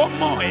uba lo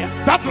moya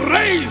that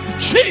raised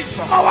Jesus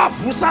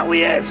owavusa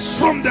uYesu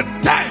from the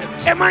dead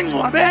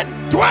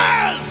emangcwabeni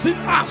dwells in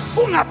us,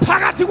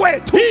 ungaphakathi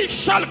kwethu, He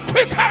shall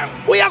quicken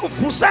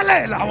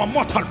uyakuvuselela our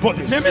mortal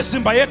bodies.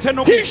 nemizimba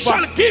yethu He shall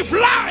enokufa, give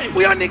life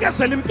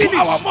uyonikezela to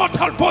our impilo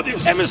mortal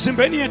bodies.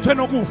 emizimbeni yethu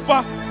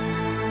enokufa.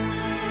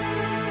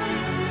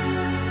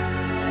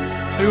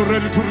 Are you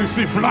ready to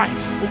receive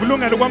life?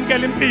 Ukulungela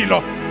ukwamkela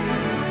impilo.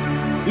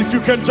 If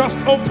you can just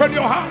open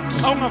your heart,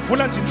 Xa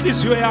ungavula nje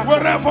inhliziyo yakho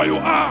wherever you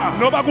are,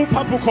 noba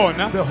kuphapha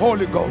khona, the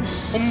Holy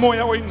Ghost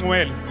umoya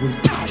oyingcwele will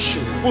touch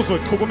you.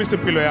 uzochukumisa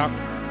impilo yakho.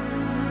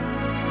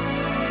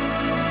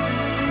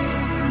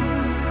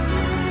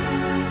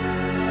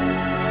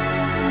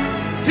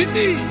 He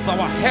is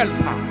our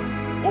helper.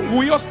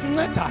 Unguye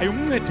osincedayo,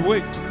 umncedi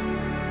wethu.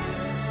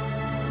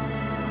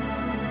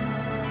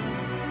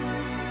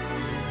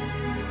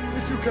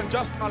 If you can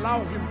just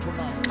allow Him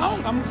tonight Xa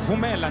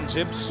ungamvumela nje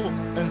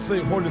ebusuku and say,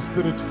 Holy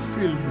Spirit,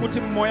 fill me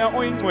uthi moya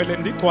oyingcwele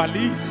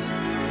ndigcwalise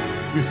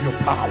with your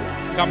power.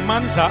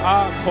 ngamandla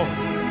akho,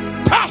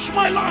 Touch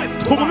my life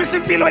tonight. chukumisa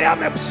impilo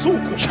yami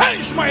ebusuku,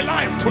 Change my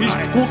life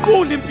tonight.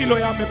 guqula impilo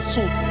yami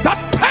ebusuku. That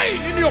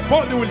pain in your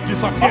body will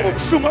disappear.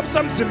 Okubuhlungu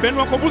obusemzimbeni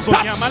wakho That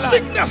buzonyamalala,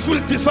 sickness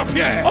will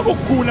disappear.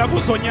 okugula That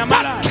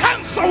kuzonyamalala,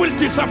 cancer will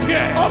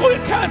disappear.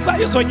 okuyikhansa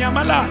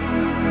izonyamalala.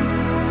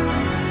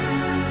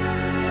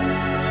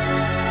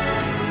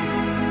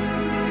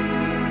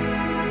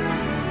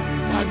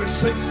 The Bible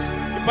says,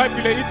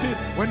 iBhayibhile ithi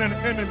when an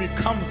enemy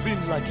comes in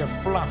like a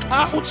flood,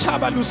 xa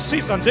utshaba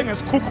lusiza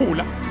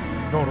njengesikhukhula,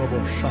 Norobo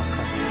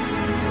Shaka,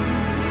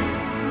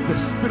 The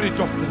Spirit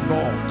of the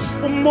Lord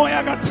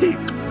umoya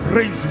kaThixo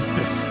raises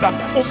the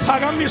standard.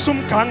 uphakamisa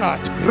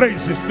umgangatho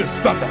Raises the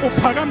standard.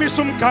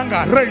 uphakamisa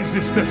umgangatho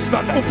Raises the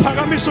standard.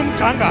 uphakamisa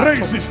umgangatho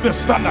Raises the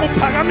standard.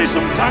 uphakamisa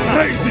umgangatho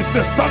Raises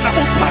the standard.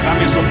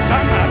 uphakamisa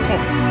umgangatho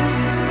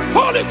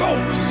Holy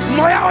Ghost.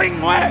 moya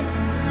oyingcwele.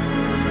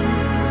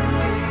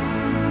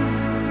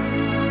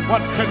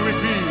 What can we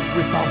be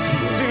without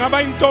you?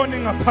 Singaba intoni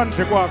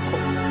ngaphandle kwakho?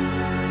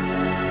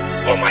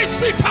 Oh my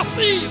sitas.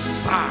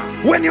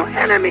 When your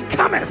enemy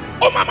cometh,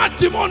 Oh mama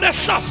demon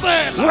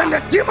ehlasela. when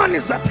the demon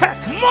is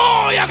attacked,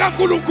 Moya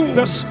kaNkulunkulu.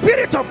 the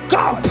Spirit of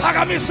God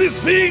Phakamisa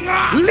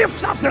izinga.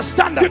 lifts up the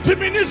standard. Ngithi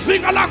mina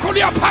izinga lakho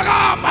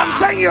liyaphakama. I'm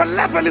saying your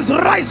level is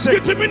rising.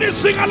 Ngithi mina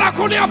izinga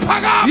lakho Your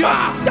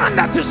liyaphakama.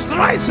 standard is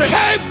rising.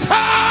 Cape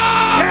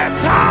Town. Cape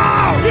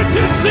Town, Ngithi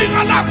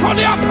izinga lakho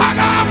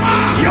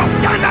liyaphakama. your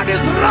standard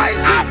is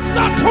rising.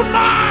 After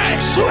tonight,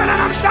 Kusukela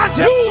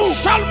namhlanje you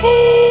shall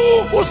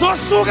move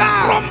uzosuka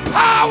from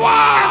power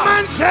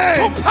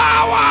emandleni to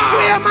power,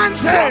 uye from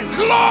emandleni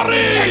glory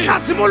to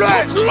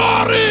ekhazimulweni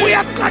glory.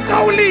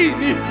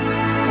 uyaqaqawulini.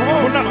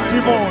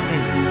 Kunadimoni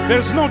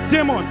There's no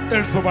demon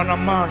elizoba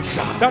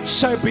namandla that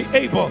shall be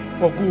able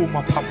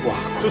okuma phambi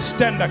kwakho. to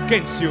stand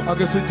against you.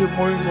 Ake sithi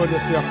moya ingcwele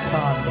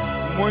siyakuthanda.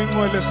 Moya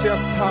ingcwele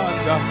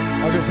siyakuthanda,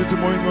 Ake sithi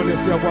moya ingcwele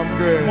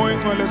siyakwamukela. moya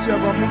ingcwele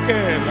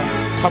siyakwamukela.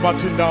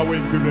 Thabatha indawo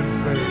empilweni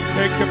zethu.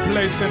 Take a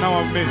place in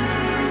our midst.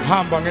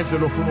 Hamba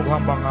ngendlela ofuna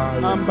ukuhamba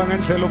ngayo. Hamba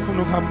ngendlela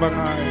ofuna ukuhamba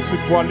ngayo.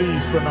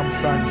 Sigcwalise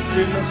namhlanje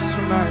Fill us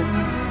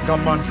tonight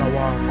ngamandla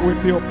wakho.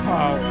 with your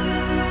power.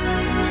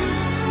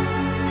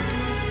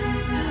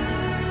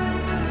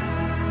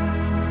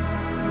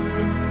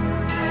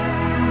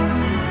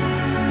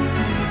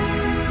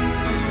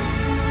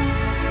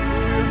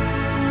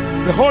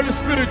 The Holy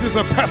Spirit is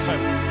a person.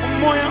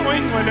 Umoya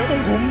oyingcwele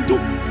ungumuntu,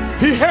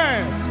 He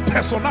has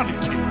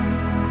personality.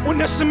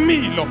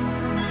 unesimilo,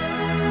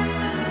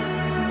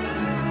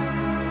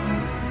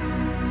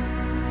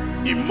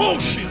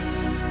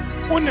 Emotions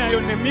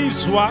unayo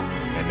nemizwa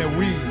and a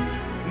will.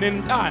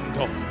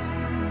 nentando.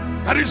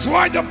 That is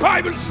why the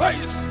Bible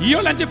says,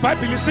 Yiyo lento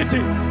iBhayibheli isithi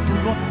do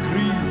not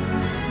grieve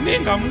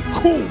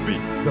ningamkhubi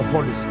the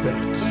Holy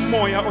Spirit.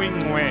 umoya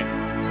oyingcwele,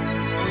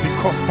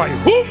 Because by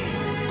whom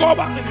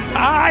ngoba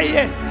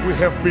ngaye we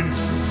have been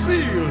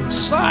sealed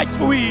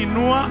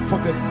saklwinwa for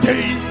the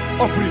day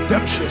of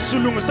redemption.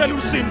 silungisela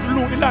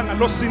usindu ilanga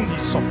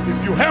losindiso.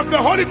 If you have the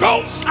Holy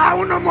Ghost, Xa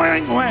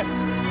unomoya oyingcwele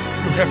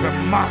you have a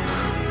mark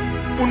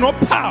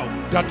Unophawu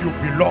that you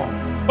belong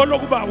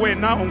olokuba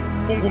wena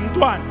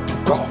ungumntwana to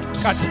God.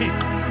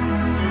 kaThixo.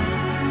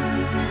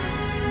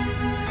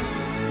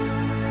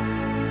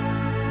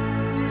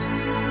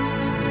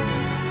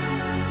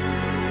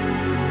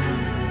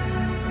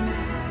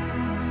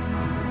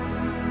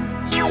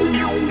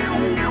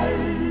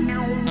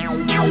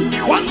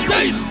 One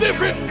day,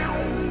 Stephen,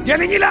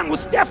 ngelinye ilanga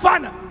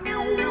uStefana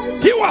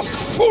he was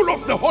full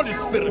of the Holy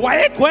Spirit.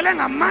 wayegcwele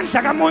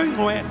ngamandla kamoya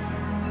oyingcwele.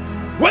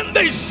 When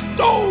they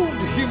stoned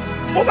him,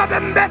 Uba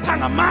bembetha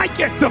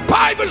ngamatye, the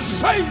Bible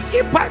says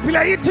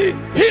iBhayibhile ithi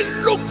he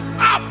looked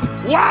up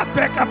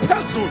wabheka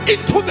phezulu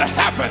into the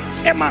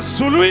heavens.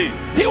 emazulwini,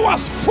 He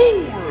was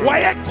full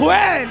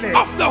wayegcwele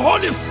of the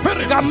Holy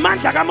Spirit.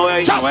 ngamandla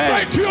kamoya Just say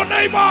oyingcwele. to your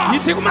neighbor,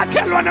 Yithi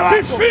kumakhelwane be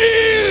wakho,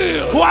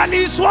 filled,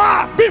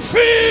 gcwaliswa, be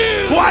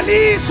filled,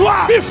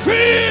 gcwaliswa, be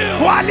filled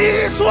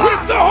gcwaliswa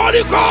with the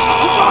Holy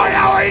Ghost.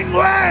 umoya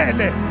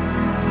oyingcwele.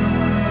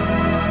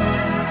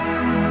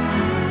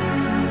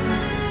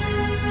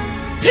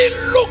 He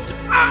looked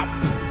up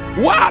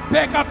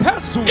Wabheka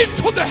phezulu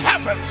into the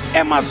heavens.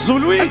 And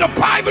emazulwini. the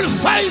Bible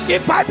says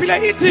iBhayibhile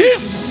he ithi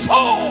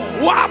saw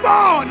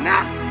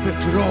wabona the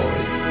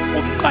glory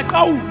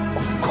Uqaqawulo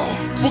of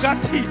God.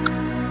 bukaThixo.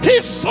 He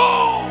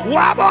saw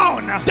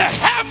wabona the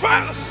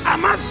heavens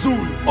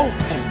amazulu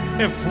open.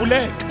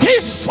 Evuleka. He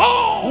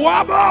saw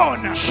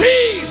wabona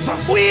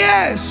Jesus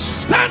uyesu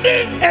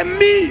standing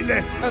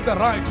emile at the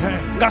right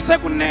hand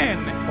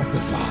Ngasekunene of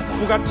the Father.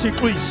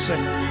 bukaThixo uyise.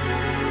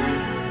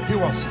 He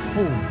was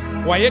full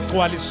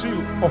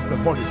Wayegcwalisiwe of the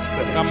Holy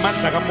Spirit.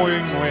 ngamandla kamoya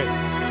oyingcwele.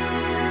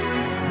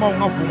 Uma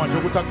ungavuma nje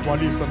ukuthi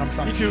akugcwalise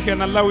namhlanje. If you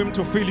can allow him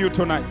to fill you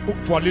tonight.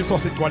 Ukugcwaliswa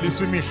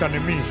sigcwaliswa imihla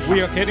nemihla.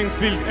 We are getting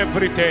filled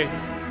every day.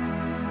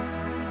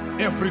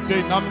 Every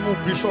day nami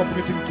ubishop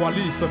ngithi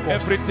ngigcwalise Nkosi.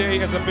 Every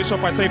day as a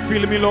bishop I say,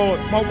 fill me Lord.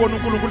 Mawubona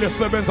uNkulunkulu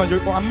esebenza nje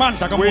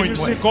amandla kamoya When you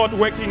see oyingcwele. God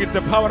working, it's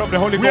the power of the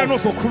Holy Uyena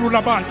Ghost. ozokhulula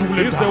abantu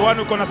kule He's the ndawo. one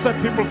who's going to set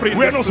people free in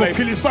Uyena this place.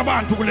 ozophilisa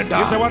abantu kule He's the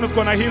ndawo. one who's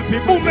going to heal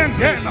people in Uma this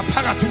place. engena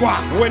phakathi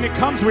kwakho, When it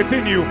comes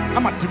within you,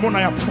 amadimoni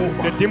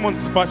ayaphuma. the demons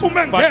Uma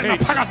engena vacate.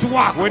 phakathi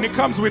kwakho, When it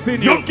comes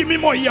within you, yonke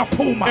imimoya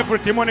iyaphuma. every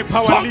demonic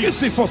power Sonke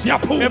leaves. isifo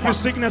siyaphuma. Every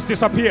sickness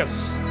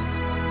disappears.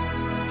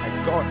 My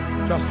God,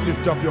 Just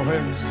lift up your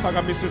hands.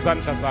 phakamisa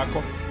izandla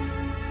zakho.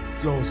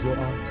 Close your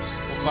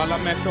eyes. Vala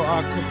amehlo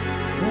akho.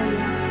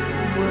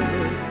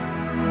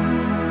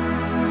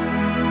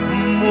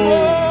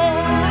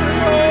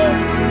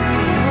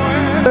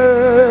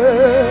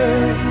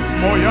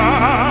 Moya, moyo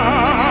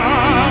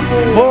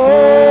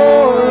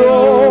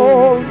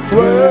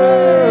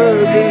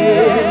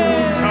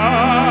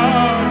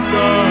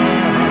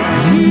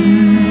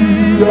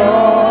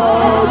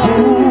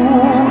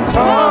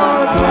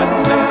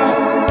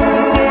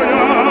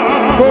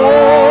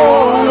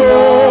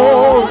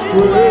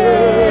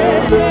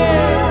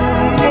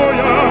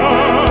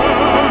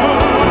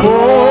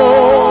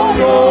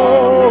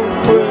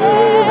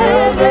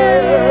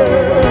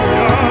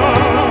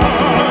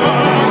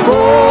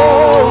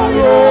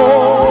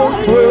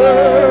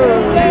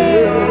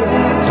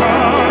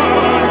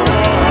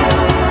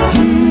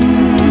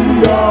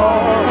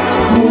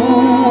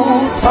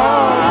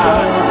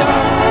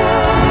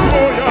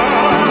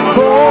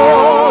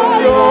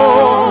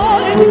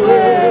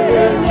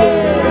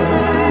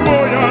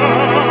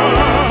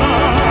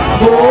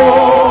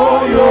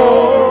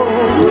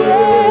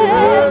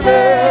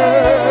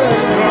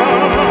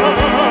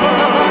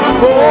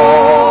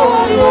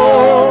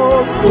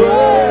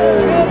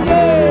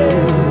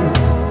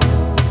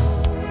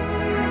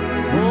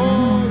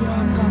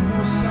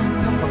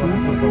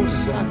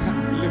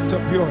Lift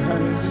up your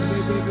hands.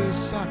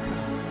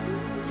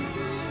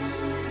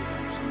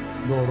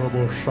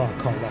 Lorobo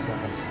shaka la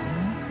babasi.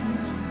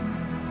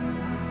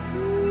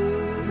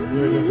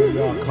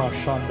 Yaka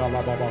shanda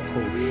la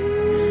babakosh.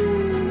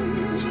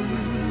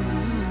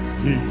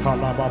 Ita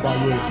la baba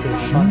yeke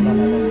shanda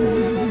la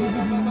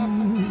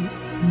babakosh.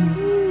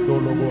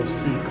 Dolobo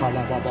sika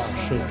la baba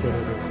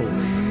shekere de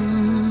kosh.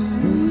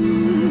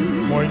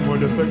 Moingo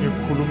de senye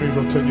kulumi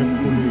lo tenye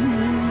kulu.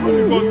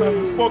 Holy Ghost,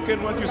 I've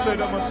spoken what you said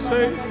I must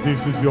say.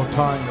 This is your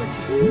time.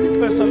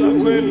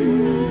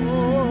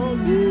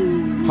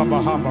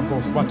 Hamba hamba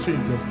goes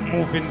batinde.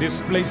 Move in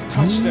this place,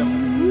 touch them.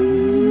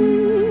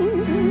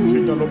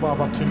 Tindalo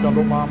baba,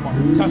 tindalo mama.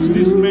 Touch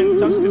this man,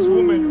 touch this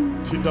woman.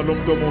 Tindalo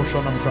mdomo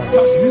shana mshana.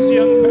 Touch this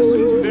young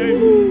person today.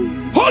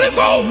 Holy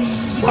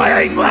Ghost,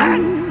 fire in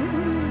man.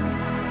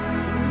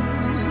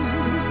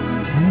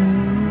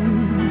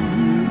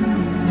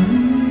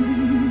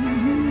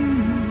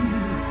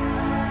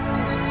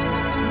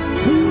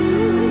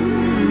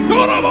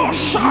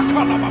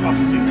 Shaka la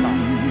babasika.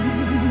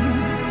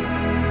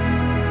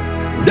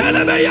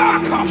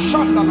 Delebeyaka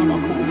shanda la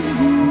bakush.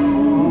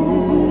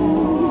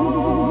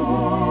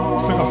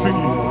 Sega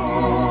figi.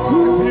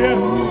 He's here.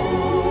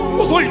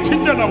 Uzo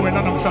itindela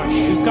wena namhlanje.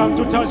 He's come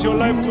to touch your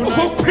life tonight.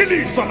 Uzo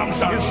philisa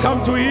namhlanje. He's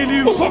come to heal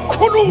you. Uzo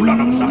khulula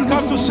namhlanje. He's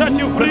come to set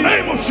you free. In the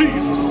name of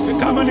Jesus.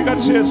 Come and get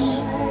Jesus.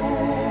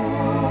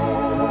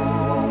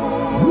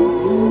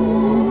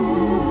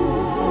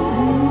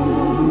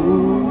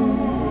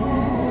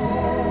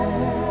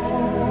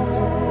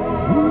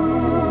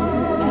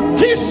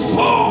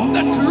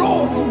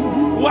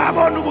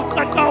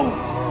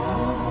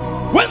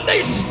 When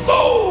they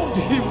stoned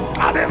him,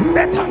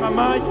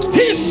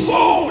 he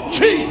saw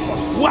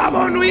Jesus.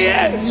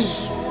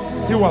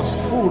 He was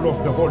full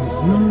of the Holy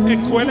Spirit.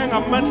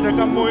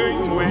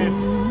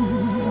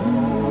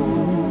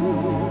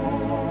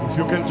 If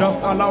you can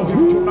just allow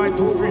him tonight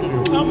to fill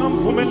you.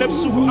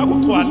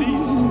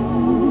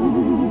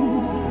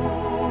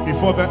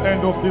 Before the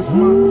end of this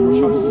month, you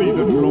shall see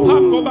the Lord.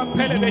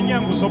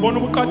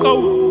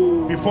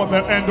 Before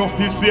the end of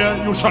this year,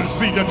 you shall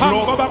see the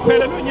Lord.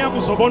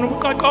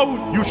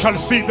 You shall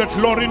see that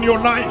Lord in your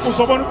life. You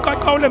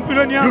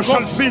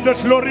shall see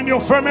that Lord in your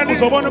family. You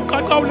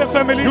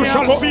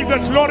shall see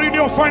that Lord in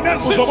your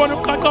finances. Be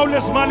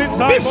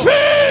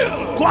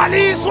filled.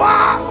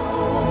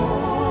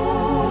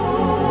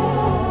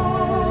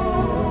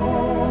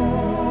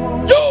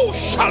 You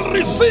shall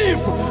receive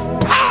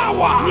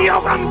power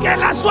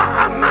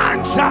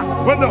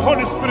when the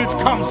Holy Spirit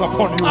comes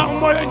upon you.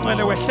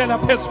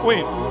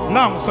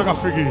 Now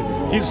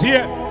He's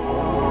here.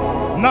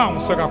 Now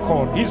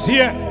He's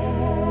here.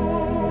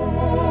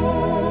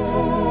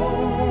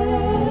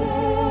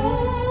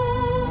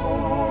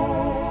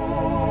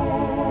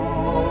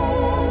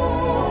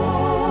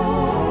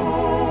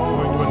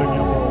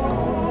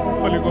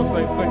 Holy Ghost,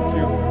 I thank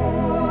you.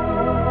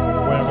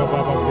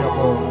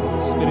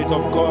 Spirit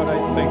of God, I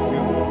thank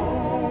you.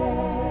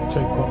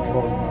 Take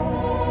control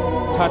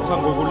now. Tata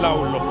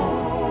ngokulaula.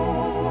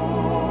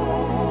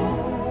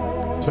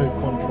 Take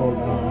control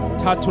now.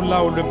 Thatha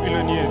ulawulo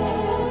empilweni yethu.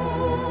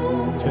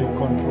 Take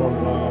control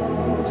now.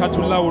 Thatha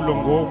ulawulo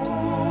ngoku.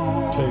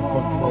 Take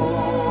control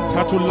now.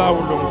 Thatha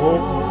ulawulo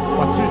ngoku.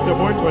 Bathinte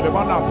moya ingcwele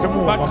balapha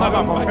emuva.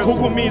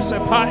 Bachukumise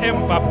pha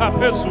emva pha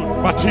phezulu.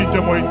 Bathinte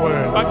moya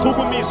ingcwele.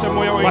 Bachukumise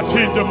moya wethu.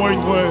 Bathinte moya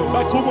ingcwele.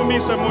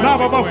 Bachukumise moya.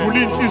 Laba bavula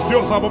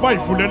inhliziyo zabo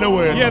bayivulele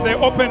wena. Yeah, they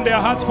open their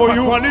hearts for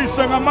you.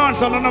 Bagcwalise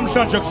ngamandla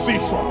namhlanje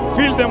kusihlwa.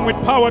 Fill them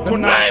with power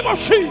tonight. In the name of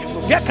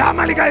Jesus.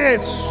 Ngegama lika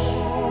Yesu.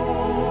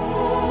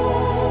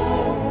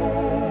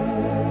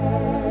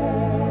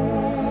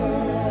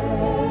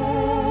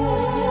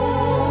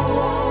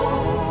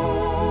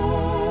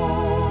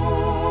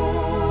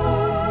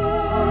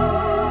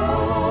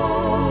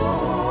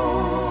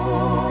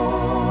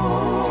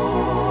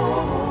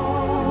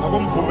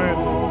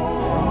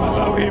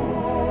 Allow him.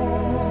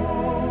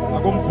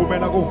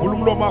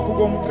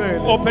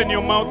 Open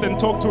your mouth and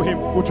talk to him.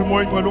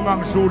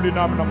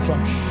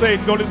 Say,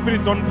 Holy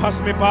Spirit, don't pass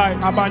me by.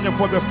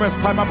 For the first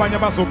time,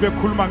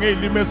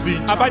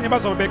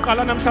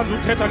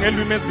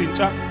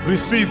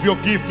 receive your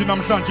gift in the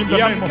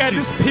name of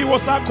Jesus.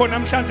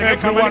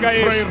 Everyone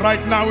pray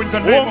right now in the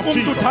name of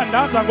Jesus.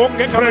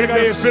 Pray in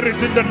the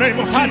Spirit in the name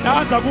of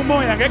Jesus.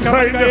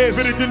 Pray in the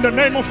Spirit in the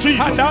name of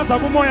Jesus.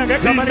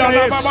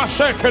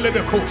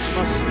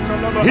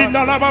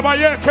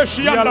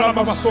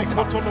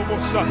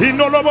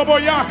 Hinolobobo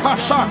yaka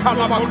shaka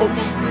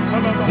labakosh.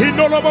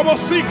 Hinolobobo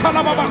sika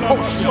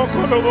labakosh.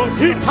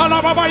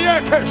 Hitalababa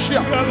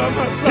yekeshia.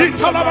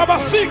 Hitalababa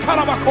sika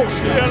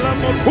labakosh.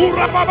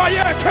 Urababa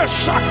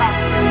yekeshaka.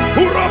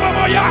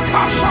 Urababa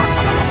yaka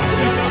shaka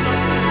labasika.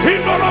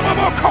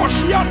 Hinolobobo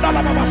koshia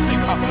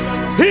labasika.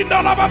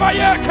 Hinolobaba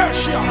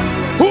yekeshia.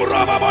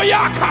 Urababa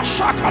yaka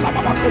shaka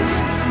labakosh.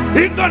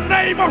 In the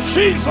name of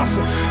Jesus,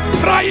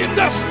 pray in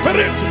the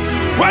Spirit.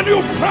 When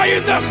you pray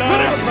in the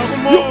Spirit,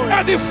 you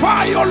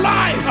edify your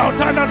life.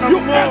 You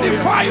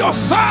edify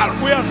yourself.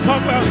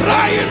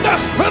 Pray in the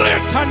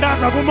Spirit.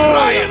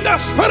 Pray in the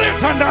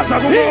Spirit.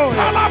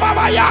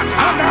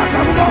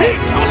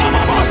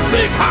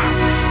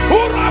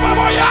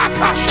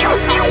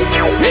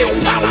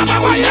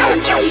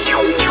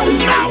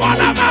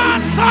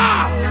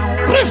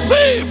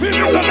 Receive in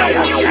the name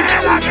of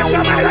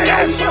Jesus.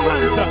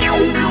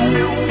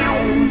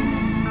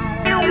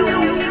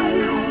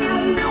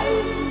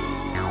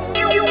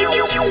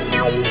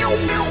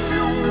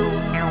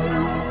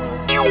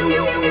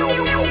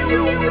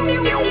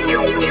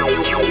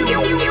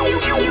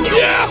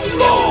 Yes,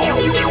 Lord.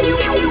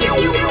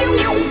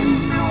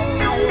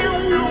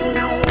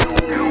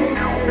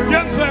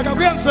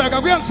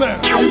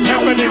 It's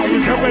happening,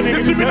 it's happening,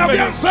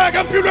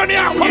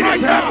 it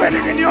is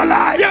happening in your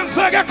life.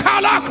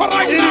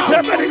 It is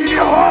happening in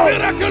your home.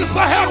 Miracles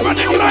are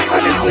happening right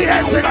now.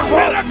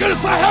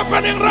 Miracles are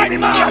happening right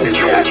now.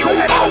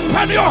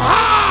 Open your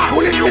heart.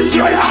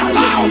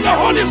 Allow the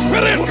Holy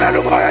Spirit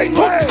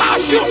to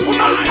touch you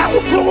tonight.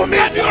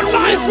 And your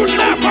life will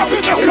never be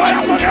the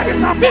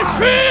same. Be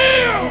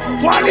filled.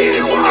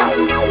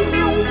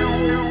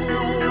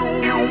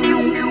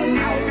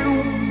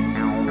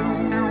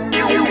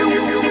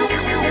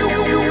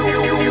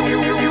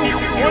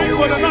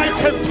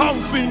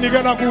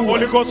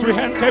 Holy Ghost, we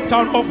hand Cape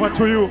Town over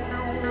to you.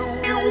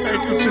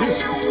 Thank you,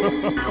 Jesus.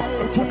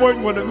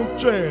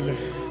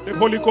 The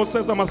Holy Ghost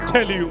says I must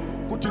tell you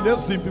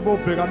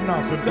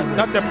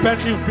that the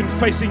battle you've been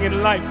facing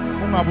in life,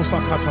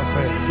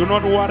 do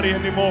not worry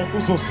anymore.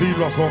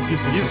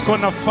 He's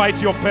gonna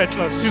fight your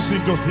battles.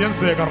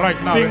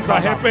 Things are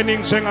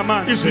happening, things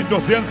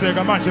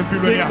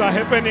are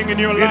happening in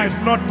your life. It is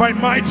not by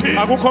mighty,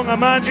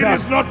 it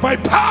is not by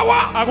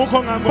power,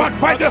 but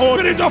by the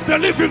Spirit of the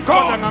living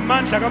God.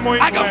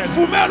 I can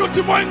fumel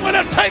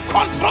take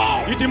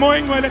control.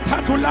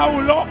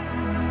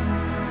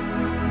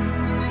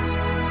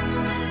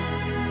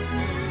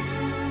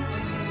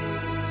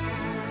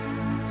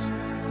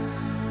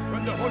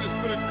 The Holy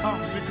Spirit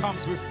comes, He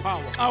comes with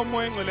power.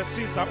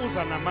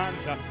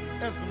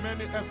 As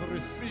many as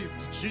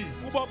received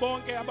Jesus,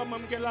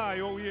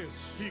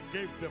 He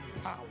gave them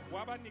power.